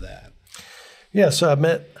sense of that. Yeah, so I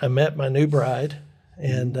met my new bride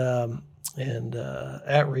and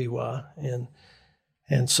at REWA,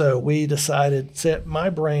 and so we decided, my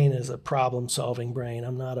brain is a problem-solving brain.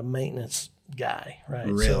 I'm not a maintenance guy, right?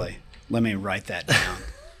 Really? Let me write that down.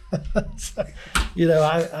 So,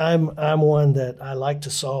 I'm one that I like to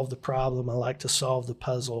solve the problem. I like to solve the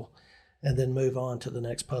puzzle and then move on to the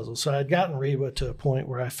next puzzle. So I'd gotten REWA to a point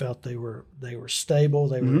where I felt they were stable,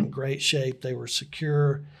 they were in great shape, they were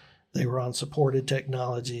secure, they were on supported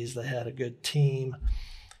technologies, they had a good team.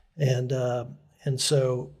 And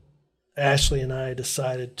so Ashley and I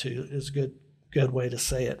decided to, is a good way to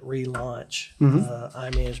say it, relaunch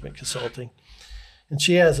iManagement Consulting. And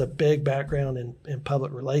she has a big background in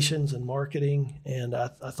public relations and marketing, and I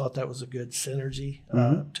thought that was a good synergy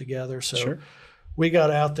together. So we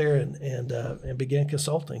got out there and began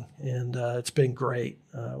consulting, and it's been great.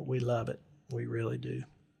 We love it. We really do.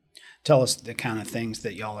 Tell us the kind of things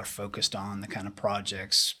that y'all are focused on, the kind of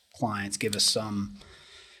projects, clients. Give us some,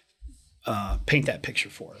 paint that picture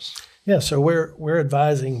for us. Yeah, so we're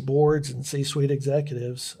advising boards and C-suite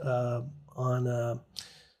executives on a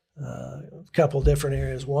couple different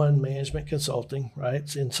areas. One, management consulting, right?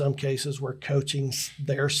 So in some cases, we're coaching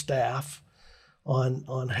their staff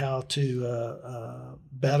on how to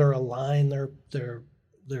better align their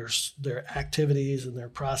activities and their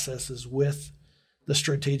processes with the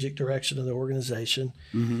strategic direction of the organization.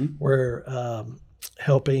 We're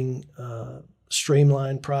helping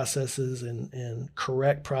streamline processes and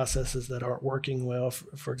correct processes that aren't working well.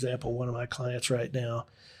 For example, one of my clients right now,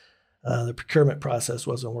 the procurement process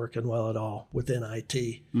wasn't working well at all within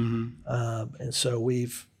IT. And so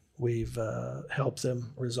we've helped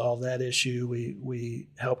them resolve that issue. We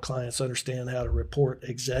help clients understand how to report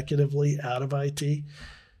executively out of IT,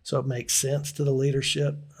 so it makes sense to the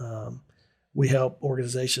leadership. We help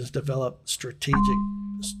organizations develop strategic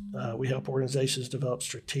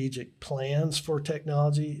plans for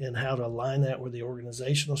technology and how to align that with the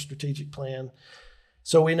organizational strategic plan.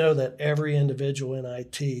 So we know that every individual in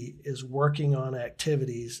IT is working on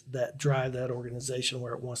activities that drive that organization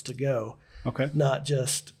where it wants to go. Okay. Not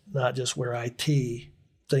just where IT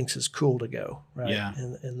thinks is cool to go, right? Yeah.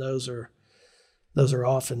 And those are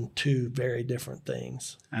often two very different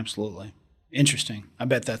things. Absolutely. Interesting. I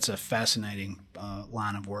bet that's a fascinating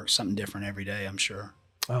line of work, something different every day, I'm sure.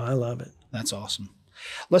 Oh, I love it. That's awesome.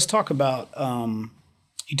 Let's talk about,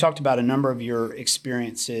 you talked about a number of your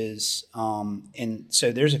experiences, and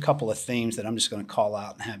so there's a couple of themes that I'm just going to call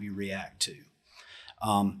out and have you react to.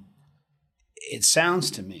 It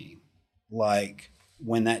sounds to me like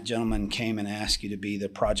when that gentleman came and asked you to be the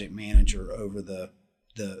project manager over the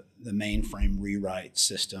mainframe rewrite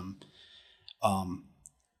system,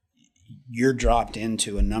 you're dropped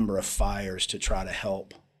into a number of fires to try to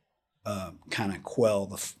help kind of quell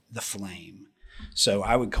the flame. So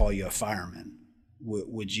I would call you a fireman.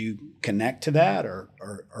 Would you connect to that or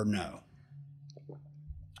no?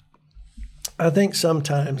 I think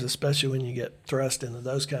sometimes, especially when you get thrust into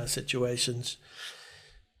those kind of situations,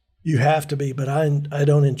 you have to be, but I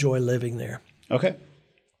don't enjoy living there. Okay.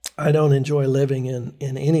 I don't enjoy living in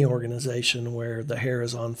any organization where the hair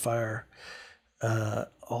is on fire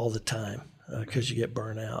all the time because you get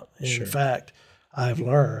burnt out. Sure. In fact, I've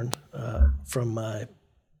learned from my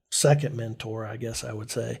second mentor, I guess I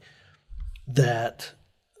would say, that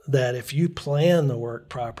if you plan the work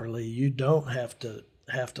properly, you don't have to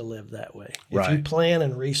live that way. Right. If you plan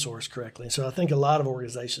and resource correctly. So I think a lot of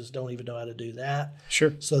organizations don't even know how to do that.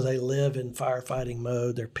 Sure. So they live in firefighting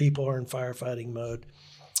mode. Their people are in firefighting mode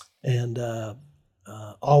and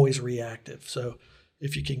always reactive. So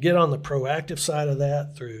if you can get on the proactive side of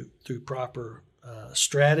that through proper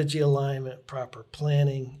strategy alignment, proper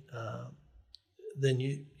planning, then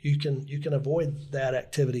you can avoid that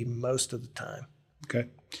activity most of the time. Okay.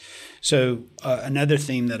 So another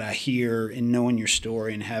theme that I hear in knowing your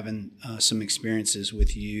story and having some experiences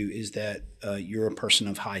with you is that you're a person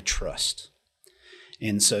of high trust.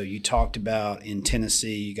 And so you talked about in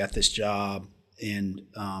Tennessee, you got this job and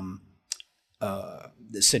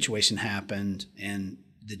the situation happened and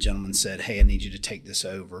the gentleman said, hey, I need you to take this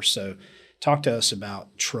over. So talk to us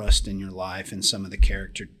about trust in your life and some of the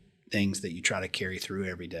character things that you try to carry through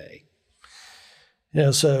every day.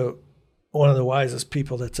 Yeah, so one of the wisest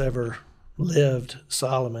people that's ever lived,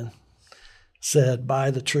 Solomon, said,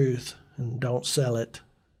 buy the truth and don't sell it.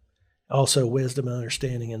 Also wisdom,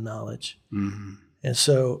 understanding, and knowledge. Mm-hmm. And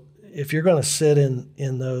so if you're going to sit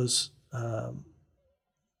in those,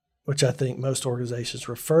 which I think most organizations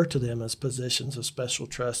refer to them as positions of special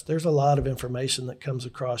trust, there's a lot of information that comes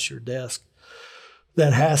across your desk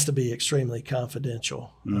that has to be extremely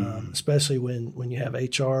confidential, especially when you have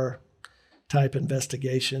HR type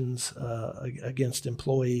investigations against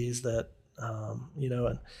employees that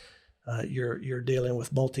you're dealing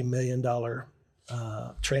with multi-million-dollar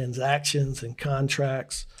transactions and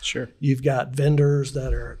contracts. Sure. You've got vendors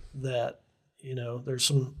there's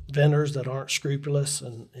some vendors that aren't scrupulous,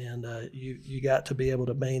 and you got to be able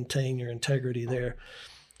to maintain your integrity there.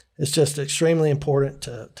 It's just extremely important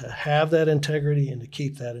to have that integrity and to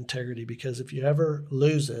keep that integrity, because if you ever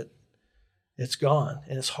lose it, it's gone,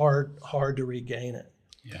 and it's hard to regain it.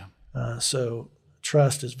 Yeah. So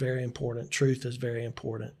trust is very important. Truth is very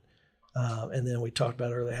important. And then we talked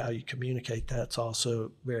about earlier how you communicate. That's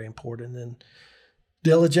also very important. And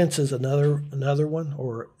diligence is another one,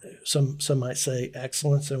 or some might say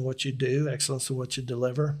excellence in what you do, excellence in what you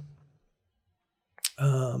deliver.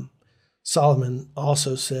 Solomon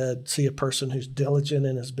also said, see a person who's diligent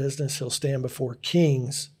in his business, he'll stand before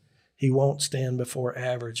kings. He won't stand before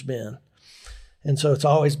average men. And so it's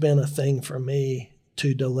always been a thing for me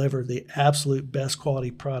to deliver the absolute best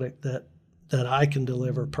quality product that I can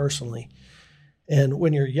deliver personally. And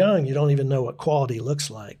when you're young, you don't even know what quality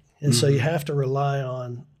looks like. And so you have to rely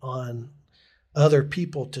on other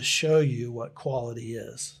people to show you what quality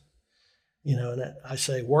is. And I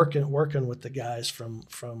say working with the guys from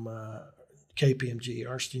KPMG,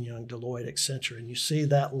 Ernst & Young, Deloitte, Accenture, and you see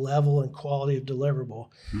that level and quality of deliverable,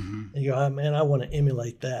 and you go, oh, man, I want to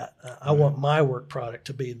emulate that. I want my work product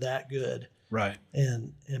to be that good. Right.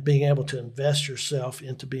 And being able to invest yourself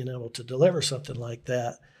into being able to deliver something like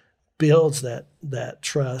that builds that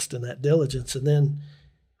trust and that diligence. And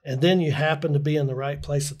then you happen to be in the right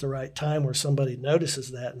place at the right time where somebody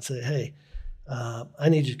notices that and say, hey, I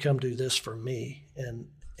need you to come do this for me. And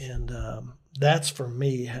that's for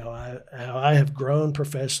me how I have grown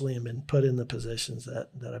professionally and been put in the positions that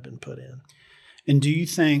I've been put in. And do you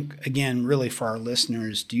think, again, really for our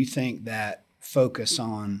listeners, do you think that focus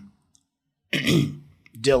on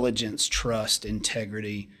diligence, trust,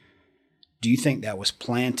 integrity, do you think that was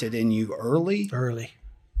planted in you early? Early.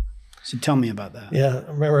 So tell me about that. Yeah,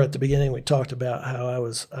 I remember at the beginning we talked about how I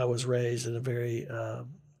was raised in a very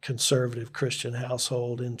conservative Christian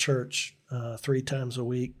household in church 3 times a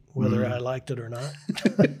week, whether I liked it or not.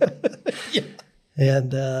 Yeah.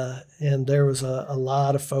 And there was a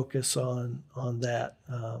lot of focus on that,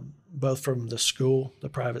 both from the school, the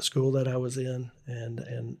private school that I was in, and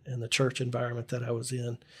the church environment that I was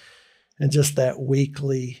in, and just that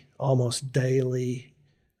weekly, almost daily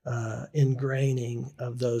ingraining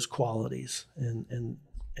of those qualities, and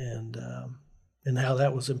how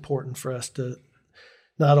that was important for us to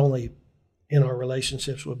not only in our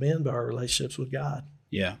relationships with men, but our relationships with God.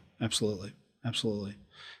 Yeah, absolutely, absolutely.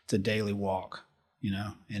 It's a daily walk,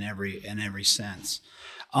 in every sense.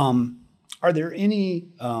 Are there any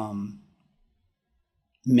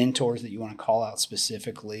mentors that you want to call out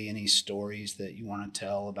specifically? Any stories that you want to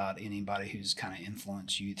tell about anybody who's kind of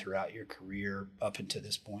influenced you throughout your career up until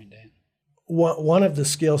this point, Dan? One of the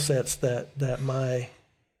skill sets that my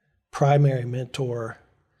primary mentor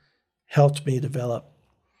helped me develop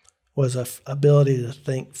was a ability to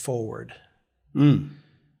think forward.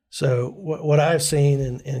 So what I've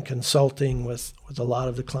seen in consulting with a lot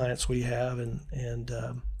of the clients we have,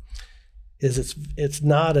 is it's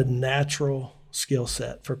not a natural skill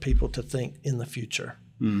set for people to think in the future.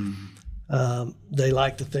 They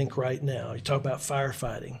like to think right now. You talk about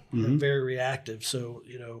firefighting, they're very reactive. So,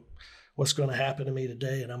 what's going to happen to me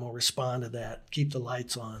today, and I'm going to respond to that, keep the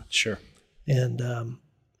lights on. Sure. And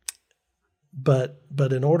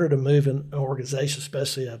but in order to move an organization,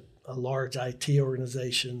 especially a large IT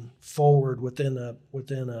organization, forward within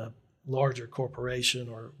a larger corporation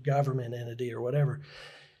or government entity or whatever,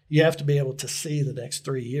 you have to be able to see the next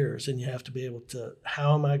 3 years, and you have to be able to,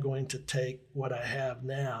 how am I going to take what I have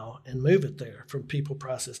now and move it there from people,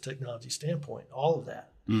 process, technology standpoint, all of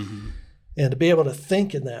that. And to be able to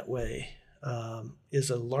think in that way is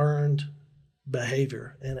a learned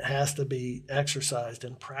behavior, and it has to be exercised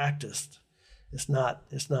and practiced. It's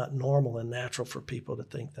not normal and natural for people to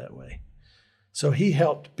think that way. So he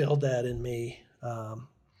helped build that in me.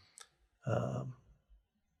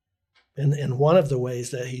 And one of the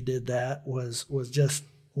ways that he did that was just,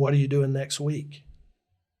 what are you doing next week?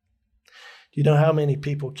 Do you know how many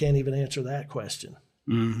people can't even answer that question?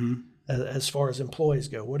 As far as employees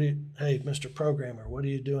go, hey, Mr. Programmer, what are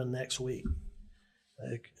you doing next week?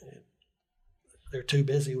 They're too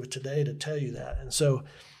busy with today to tell you that. And so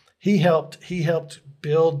he helped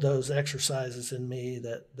build those exercises in me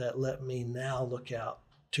that let me now look out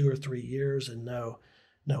 2 or 3 years and know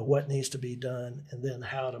what needs to be done, and then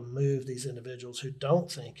how to move these individuals who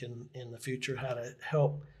don't think in the future, how to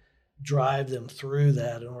help drive them through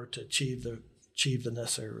that in order to achieve the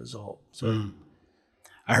necessary result. So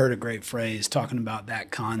I heard a great phrase talking about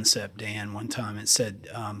that concept, Dan, one time. It said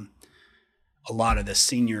a lot of the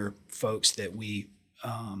senior folks that we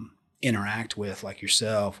interact with, like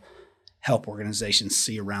yourself, help organizations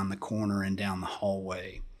see around the corner and down the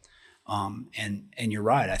hallway. And you're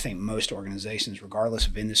right. I think most organizations, regardless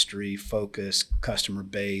of industry, focus, customer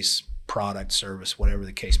base, product, service, whatever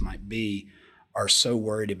the case might be, are so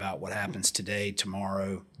worried about what happens today,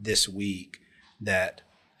 tomorrow, this week, that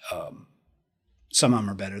some of them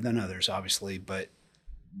are better than others, obviously, but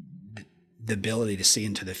the ability to see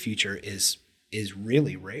into the future is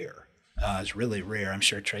really rare. Is really rare. I'm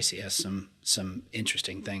sure Tracy has some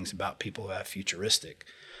interesting things about people who have futuristic,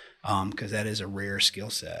 because that is a rare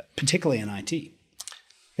skill set, particularly in IT.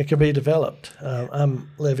 It can be developed.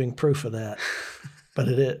 I'm living proof of that, but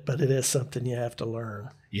it is something you have to learn.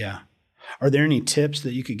 Yeah. Are there any tips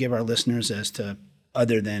that you could give our listeners as to,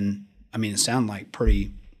 other than, it sounds like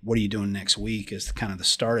what are you doing next week is kind of the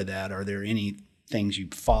start of that. Are there any things you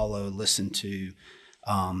follow, listen to,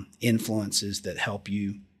 influences that help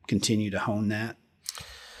you continue to hone that?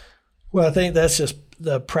 Well, I think that's just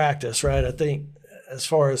the practice, right? I think as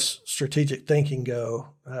far as strategic thinking go,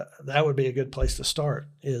 that would be a good place to start,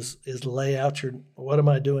 is lay out what am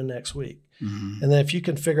I doing next week? And then if you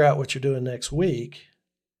can figure out what you're doing next week,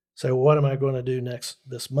 say, well, what am I going to do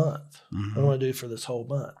this month? What am I going to do for this whole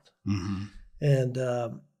month?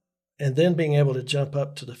 And then being able to jump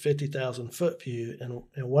up to the 50,000 foot view and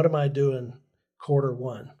what am I doing quarter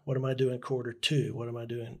one? What am I doing quarter two? What am I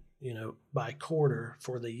doing, by quarter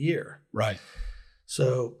for the year? Right.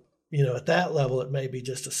 So, at that level, it may be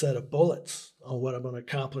just a set of bullets on what I'm going to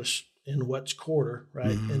accomplish in which quarter,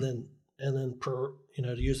 right? And then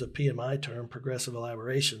to use a PMI term, progressive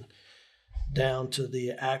elaboration, down to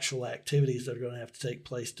the actual activities that are going to have to take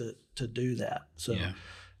place to do that. So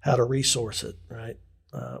how to resource it, right?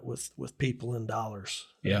 With people and dollars,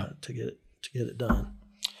 to get it done.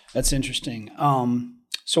 That's interesting.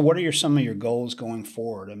 So what are some of your goals going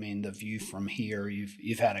forward? I mean, the view from here,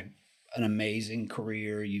 you've had an amazing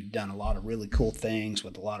career. You've done a lot of really cool things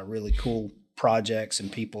with a lot of really cool projects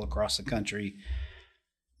and people across the country.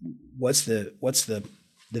 What's the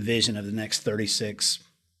vision of the next 36,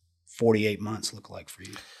 48 months look like for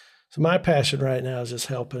you? So my passion right now is just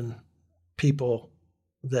helping people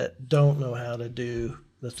that don't know how to do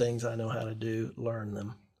the things I know how to do, learn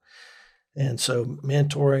them. And so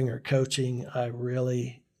mentoring or coaching, I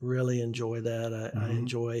really, really enjoy that. I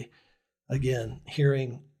enjoy, again,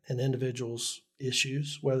 hearing an individual's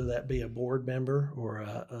issues, whether that be a board member or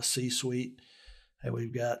a C-suite. Hey,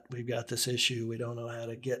 we've got this issue. We don't know how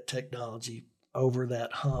to get technology over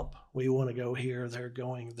that hump. We want to go here. They're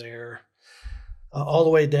going there. All the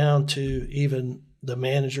way down to even the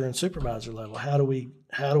manager and supervisor level. How do we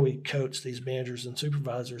coach these managers and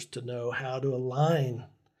supervisors to know how to align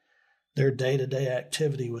their day-to-day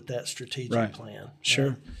activity with that strategic plan?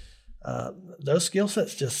 Sure. Those skill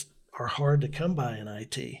sets just are hard to come by in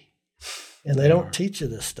IT, and they don't teach you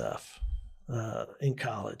this stuff in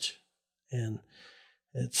college. And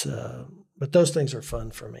it's but those things are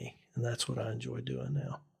fun for me, and that's what I enjoy doing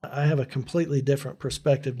now. I have a completely different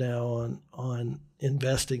perspective now on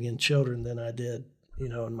investing in children than I did,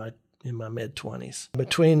 in my mid-20s.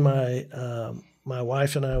 Between my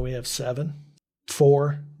wife and I, we have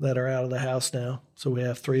 4 that are out of the house now. So we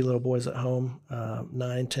have 3 little boys at home,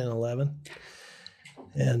 9, 10, 11.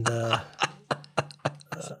 And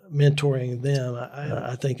mentoring them,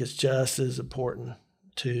 I think it's just as important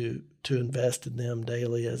to invest in them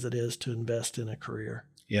daily as it is to invest in a career.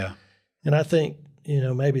 Yeah. And I think,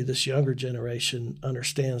 maybe this younger generation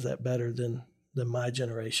understands that better than my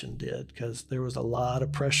generation did, because there was a lot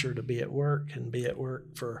of pressure to be at work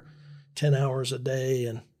for 10 hours a day.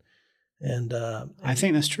 And I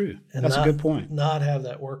think that's true. That's a good point. Not have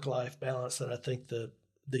that work-life balance that I think the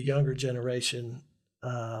younger generation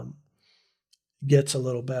gets a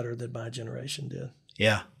little better than my generation did.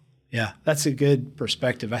 Yeah. Yeah. That's a good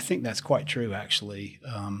perspective. I think that's quite true, actually.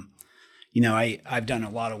 I've done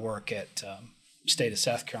a lot of work at state of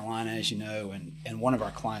South Carolina, as you know, and one of our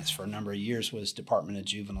clients for a number of years was Department of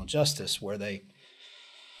Juvenile Justice, where they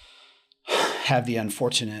have the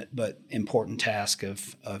unfortunate but important task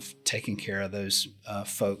of taking care of those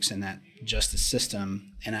folks in that justice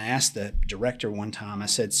system. And I asked the director one time, I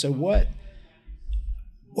said, so what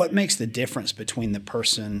makes the difference between the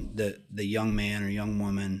person, the young man or young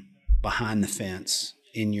woman behind the fence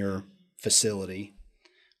in your facility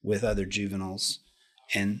with other juveniles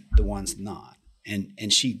and the ones not?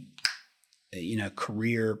 And she,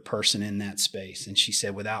 career person in that space. And she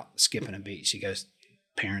said, without skipping a beat, she goes,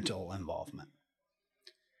 parental involvement.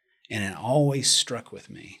 And it always struck with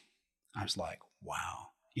me. I was like, wow,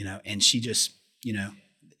 and she just,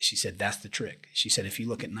 she said, that's the trick. She said, if you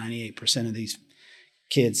look at 98% of these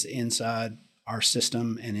kids inside our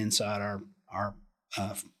system and inside our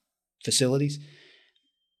facilities,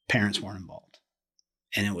 parents weren't involved.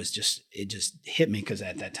 And it just hit me because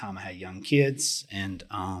at that time I had young kids. And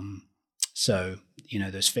so,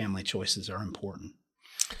 those family choices are important.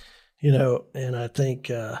 And I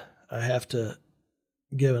think I have to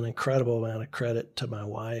give an incredible amount of credit to my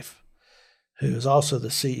wife, who is also the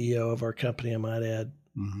CEO of our company, I might add,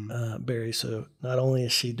 Barry. So not only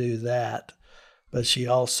does she do that, but she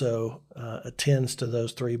also attends to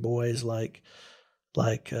those 3 boys like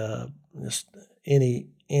just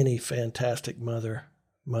any fantastic mother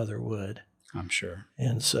would. I'm sure.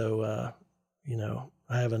 And so,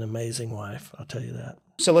 I have an amazing wife. I'll tell you that.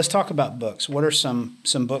 So let's talk about books. What are some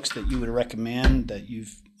books that you would recommend that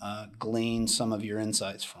you've gleaned some of your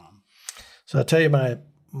insights from? So I'll tell you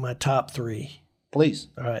my top 3. Please.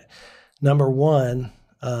 All right. Number 1,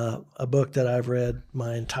 a book that I've read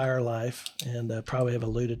my entire life and probably have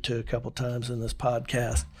alluded to a couple times in this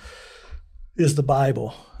podcast is the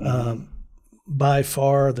Bible. By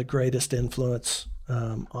far the greatest influence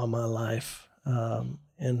on my life,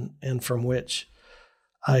 and from which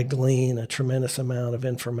I glean a tremendous amount of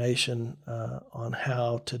information on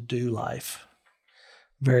how to do life.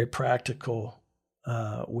 Very practical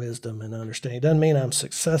wisdom and understanding. Doesn't mean I'm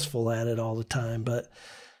successful at it all the time, but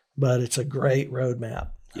it's a great roadmap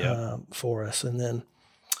for us. And then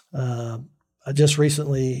I just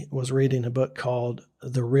recently was reading a book called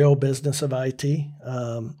The Real Business of IT.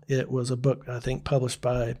 It was a book, I think, published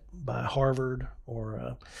by Harvard,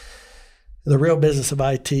 or The Real Business of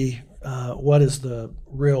IT. What is the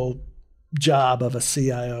real job of a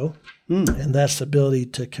CIO? And that's the ability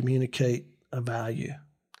to communicate a value.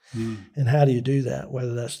 And how do you do that?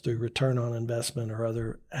 Whether that's through return on investment or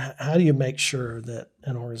other, how do you make sure that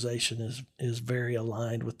an organization is very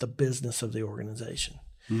aligned with the business of the organization?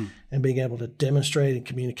 And being able to demonstrate and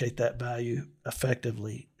communicate that value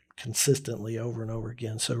effectively, consistently over and over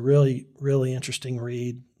again. So really, really interesting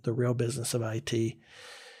read, The Real Business of IT.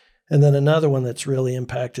 And then another one that's really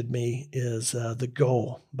impacted me is The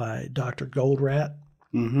Goal by Dr. Goldratt,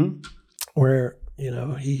 where,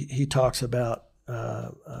 he talks about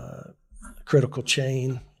critical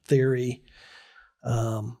chain theory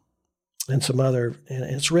and some other, and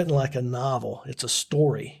it's written like a novel. It's a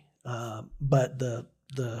story, but the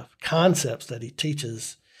concepts that he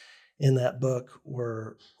teaches in that book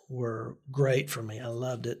were great for me. I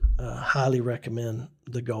loved it. Highly recommend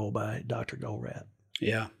The Goal by Dr. Goldratt.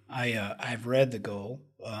 Yeah, I've read The Goal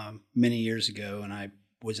many years ago, and I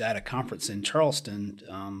was at a conference in Charleston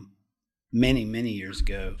many years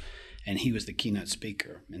ago, and he was the keynote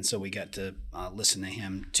speaker. And so we got to listen to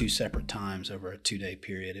him 2 separate times over a 2-day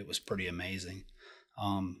period. It was pretty amazing.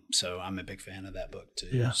 So I'm a big fan of that book too.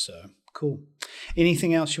 Yeah. So cool.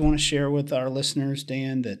 Anything else you want to share with our listeners,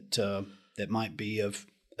 Dan, that might be of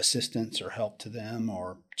assistance or help to them,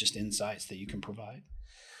 or just insights that you can provide?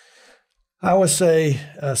 I would say,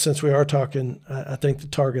 since we are talking, I think the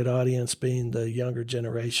target audience being the younger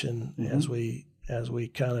generation, as we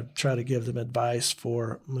kind of try to give them advice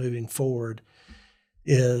for moving forward,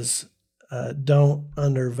 is don't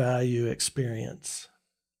undervalue experience.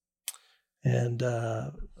 And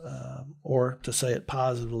or to say it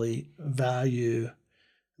positively, value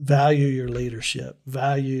your leadership.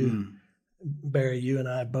 Barry, you and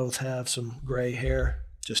I both have some gray hair.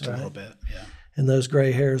 Just a little bit, yeah. And those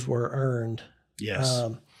gray hairs were earned. Yes.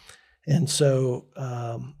 And so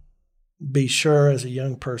be sure as a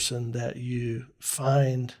young person that you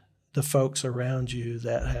find the folks around you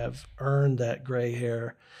that have earned that gray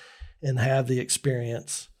hair and have the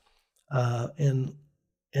experience, and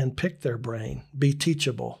pick their brain. Be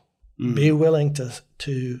teachable. Be willing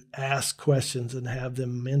to ask questions and have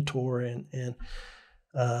them mentor. And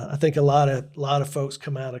I think a lot of folks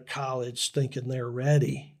come out of college thinking they're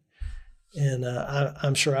ready. And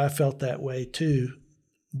I'm sure I felt that way too,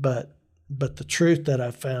 but the truth that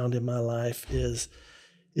I've found in my life is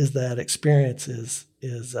that experience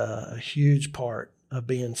is a huge part of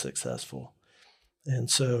being successful. And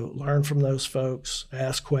so learn from those folks,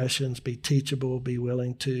 ask questions, be teachable, be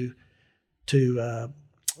willing to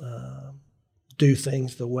do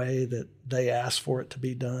things the way that they ask for it to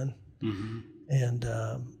be done, and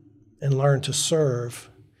learn to serve.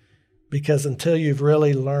 Because until you've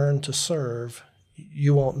really learned to serve,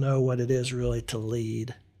 you won't know what it is really to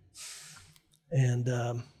lead. And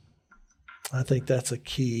I think that's a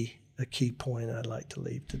key point I'd like to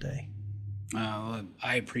leave today.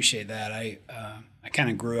 I appreciate that. I kind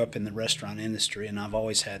of grew up in the restaurant industry, and I've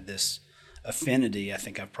always had this affinity. I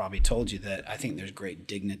think I've probably told you that I think there's great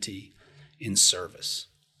dignity in service,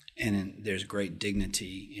 and there's great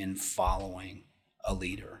dignity in following a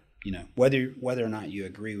leader. Whether or not you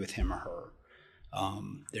agree with him or her,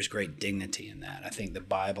 there's great dignity in that. I think the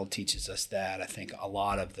Bible teaches us that. I think a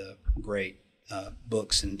lot of the great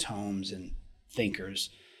books and tomes and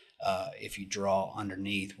thinkers, if you draw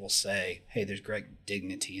underneath, will say, hey, there's great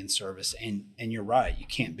dignity in service. And you're right, you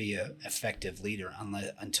can't be an effective leader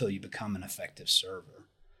until you become an effective server.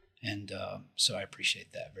 And so I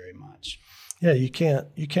appreciate that very much. Yeah, you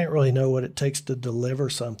can't really know what it takes to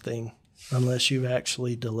deliver something unless you've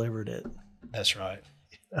actually delivered it. That's right.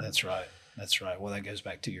 That's right. Well, that goes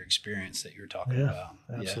back to your experience that you were talking about.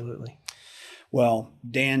 Absolutely. Yeah. Well,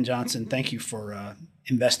 Dan Johnson, thank you for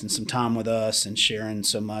investing some time with us and sharing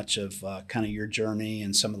so much of kind of your journey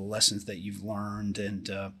and some of the lessons that you've learned. And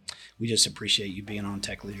we just appreciate you being on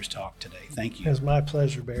Tech Leaders Talk today. Thank you. It was my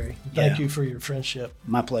pleasure, Barry. Thank you for your friendship.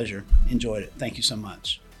 My pleasure. Enjoyed it. Thank you so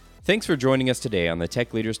much. Thanks for joining us today on the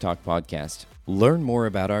Tech Leaders Talk podcast. Learn more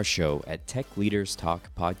about our show at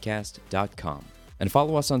techleaderstalkpodcast.com and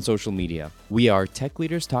follow us on social media. We are Tech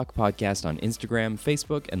Leaders Talk Podcast on Instagram,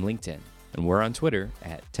 Facebook, and LinkedIn, and we're on Twitter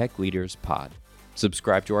at Tech Leaders Pod.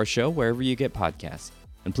 Subscribe to our show wherever you get podcasts.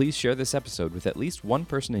 And please share this episode with at least one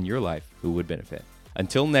person in your life who would benefit.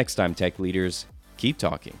 Until next time, tech leaders, keep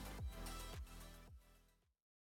talking.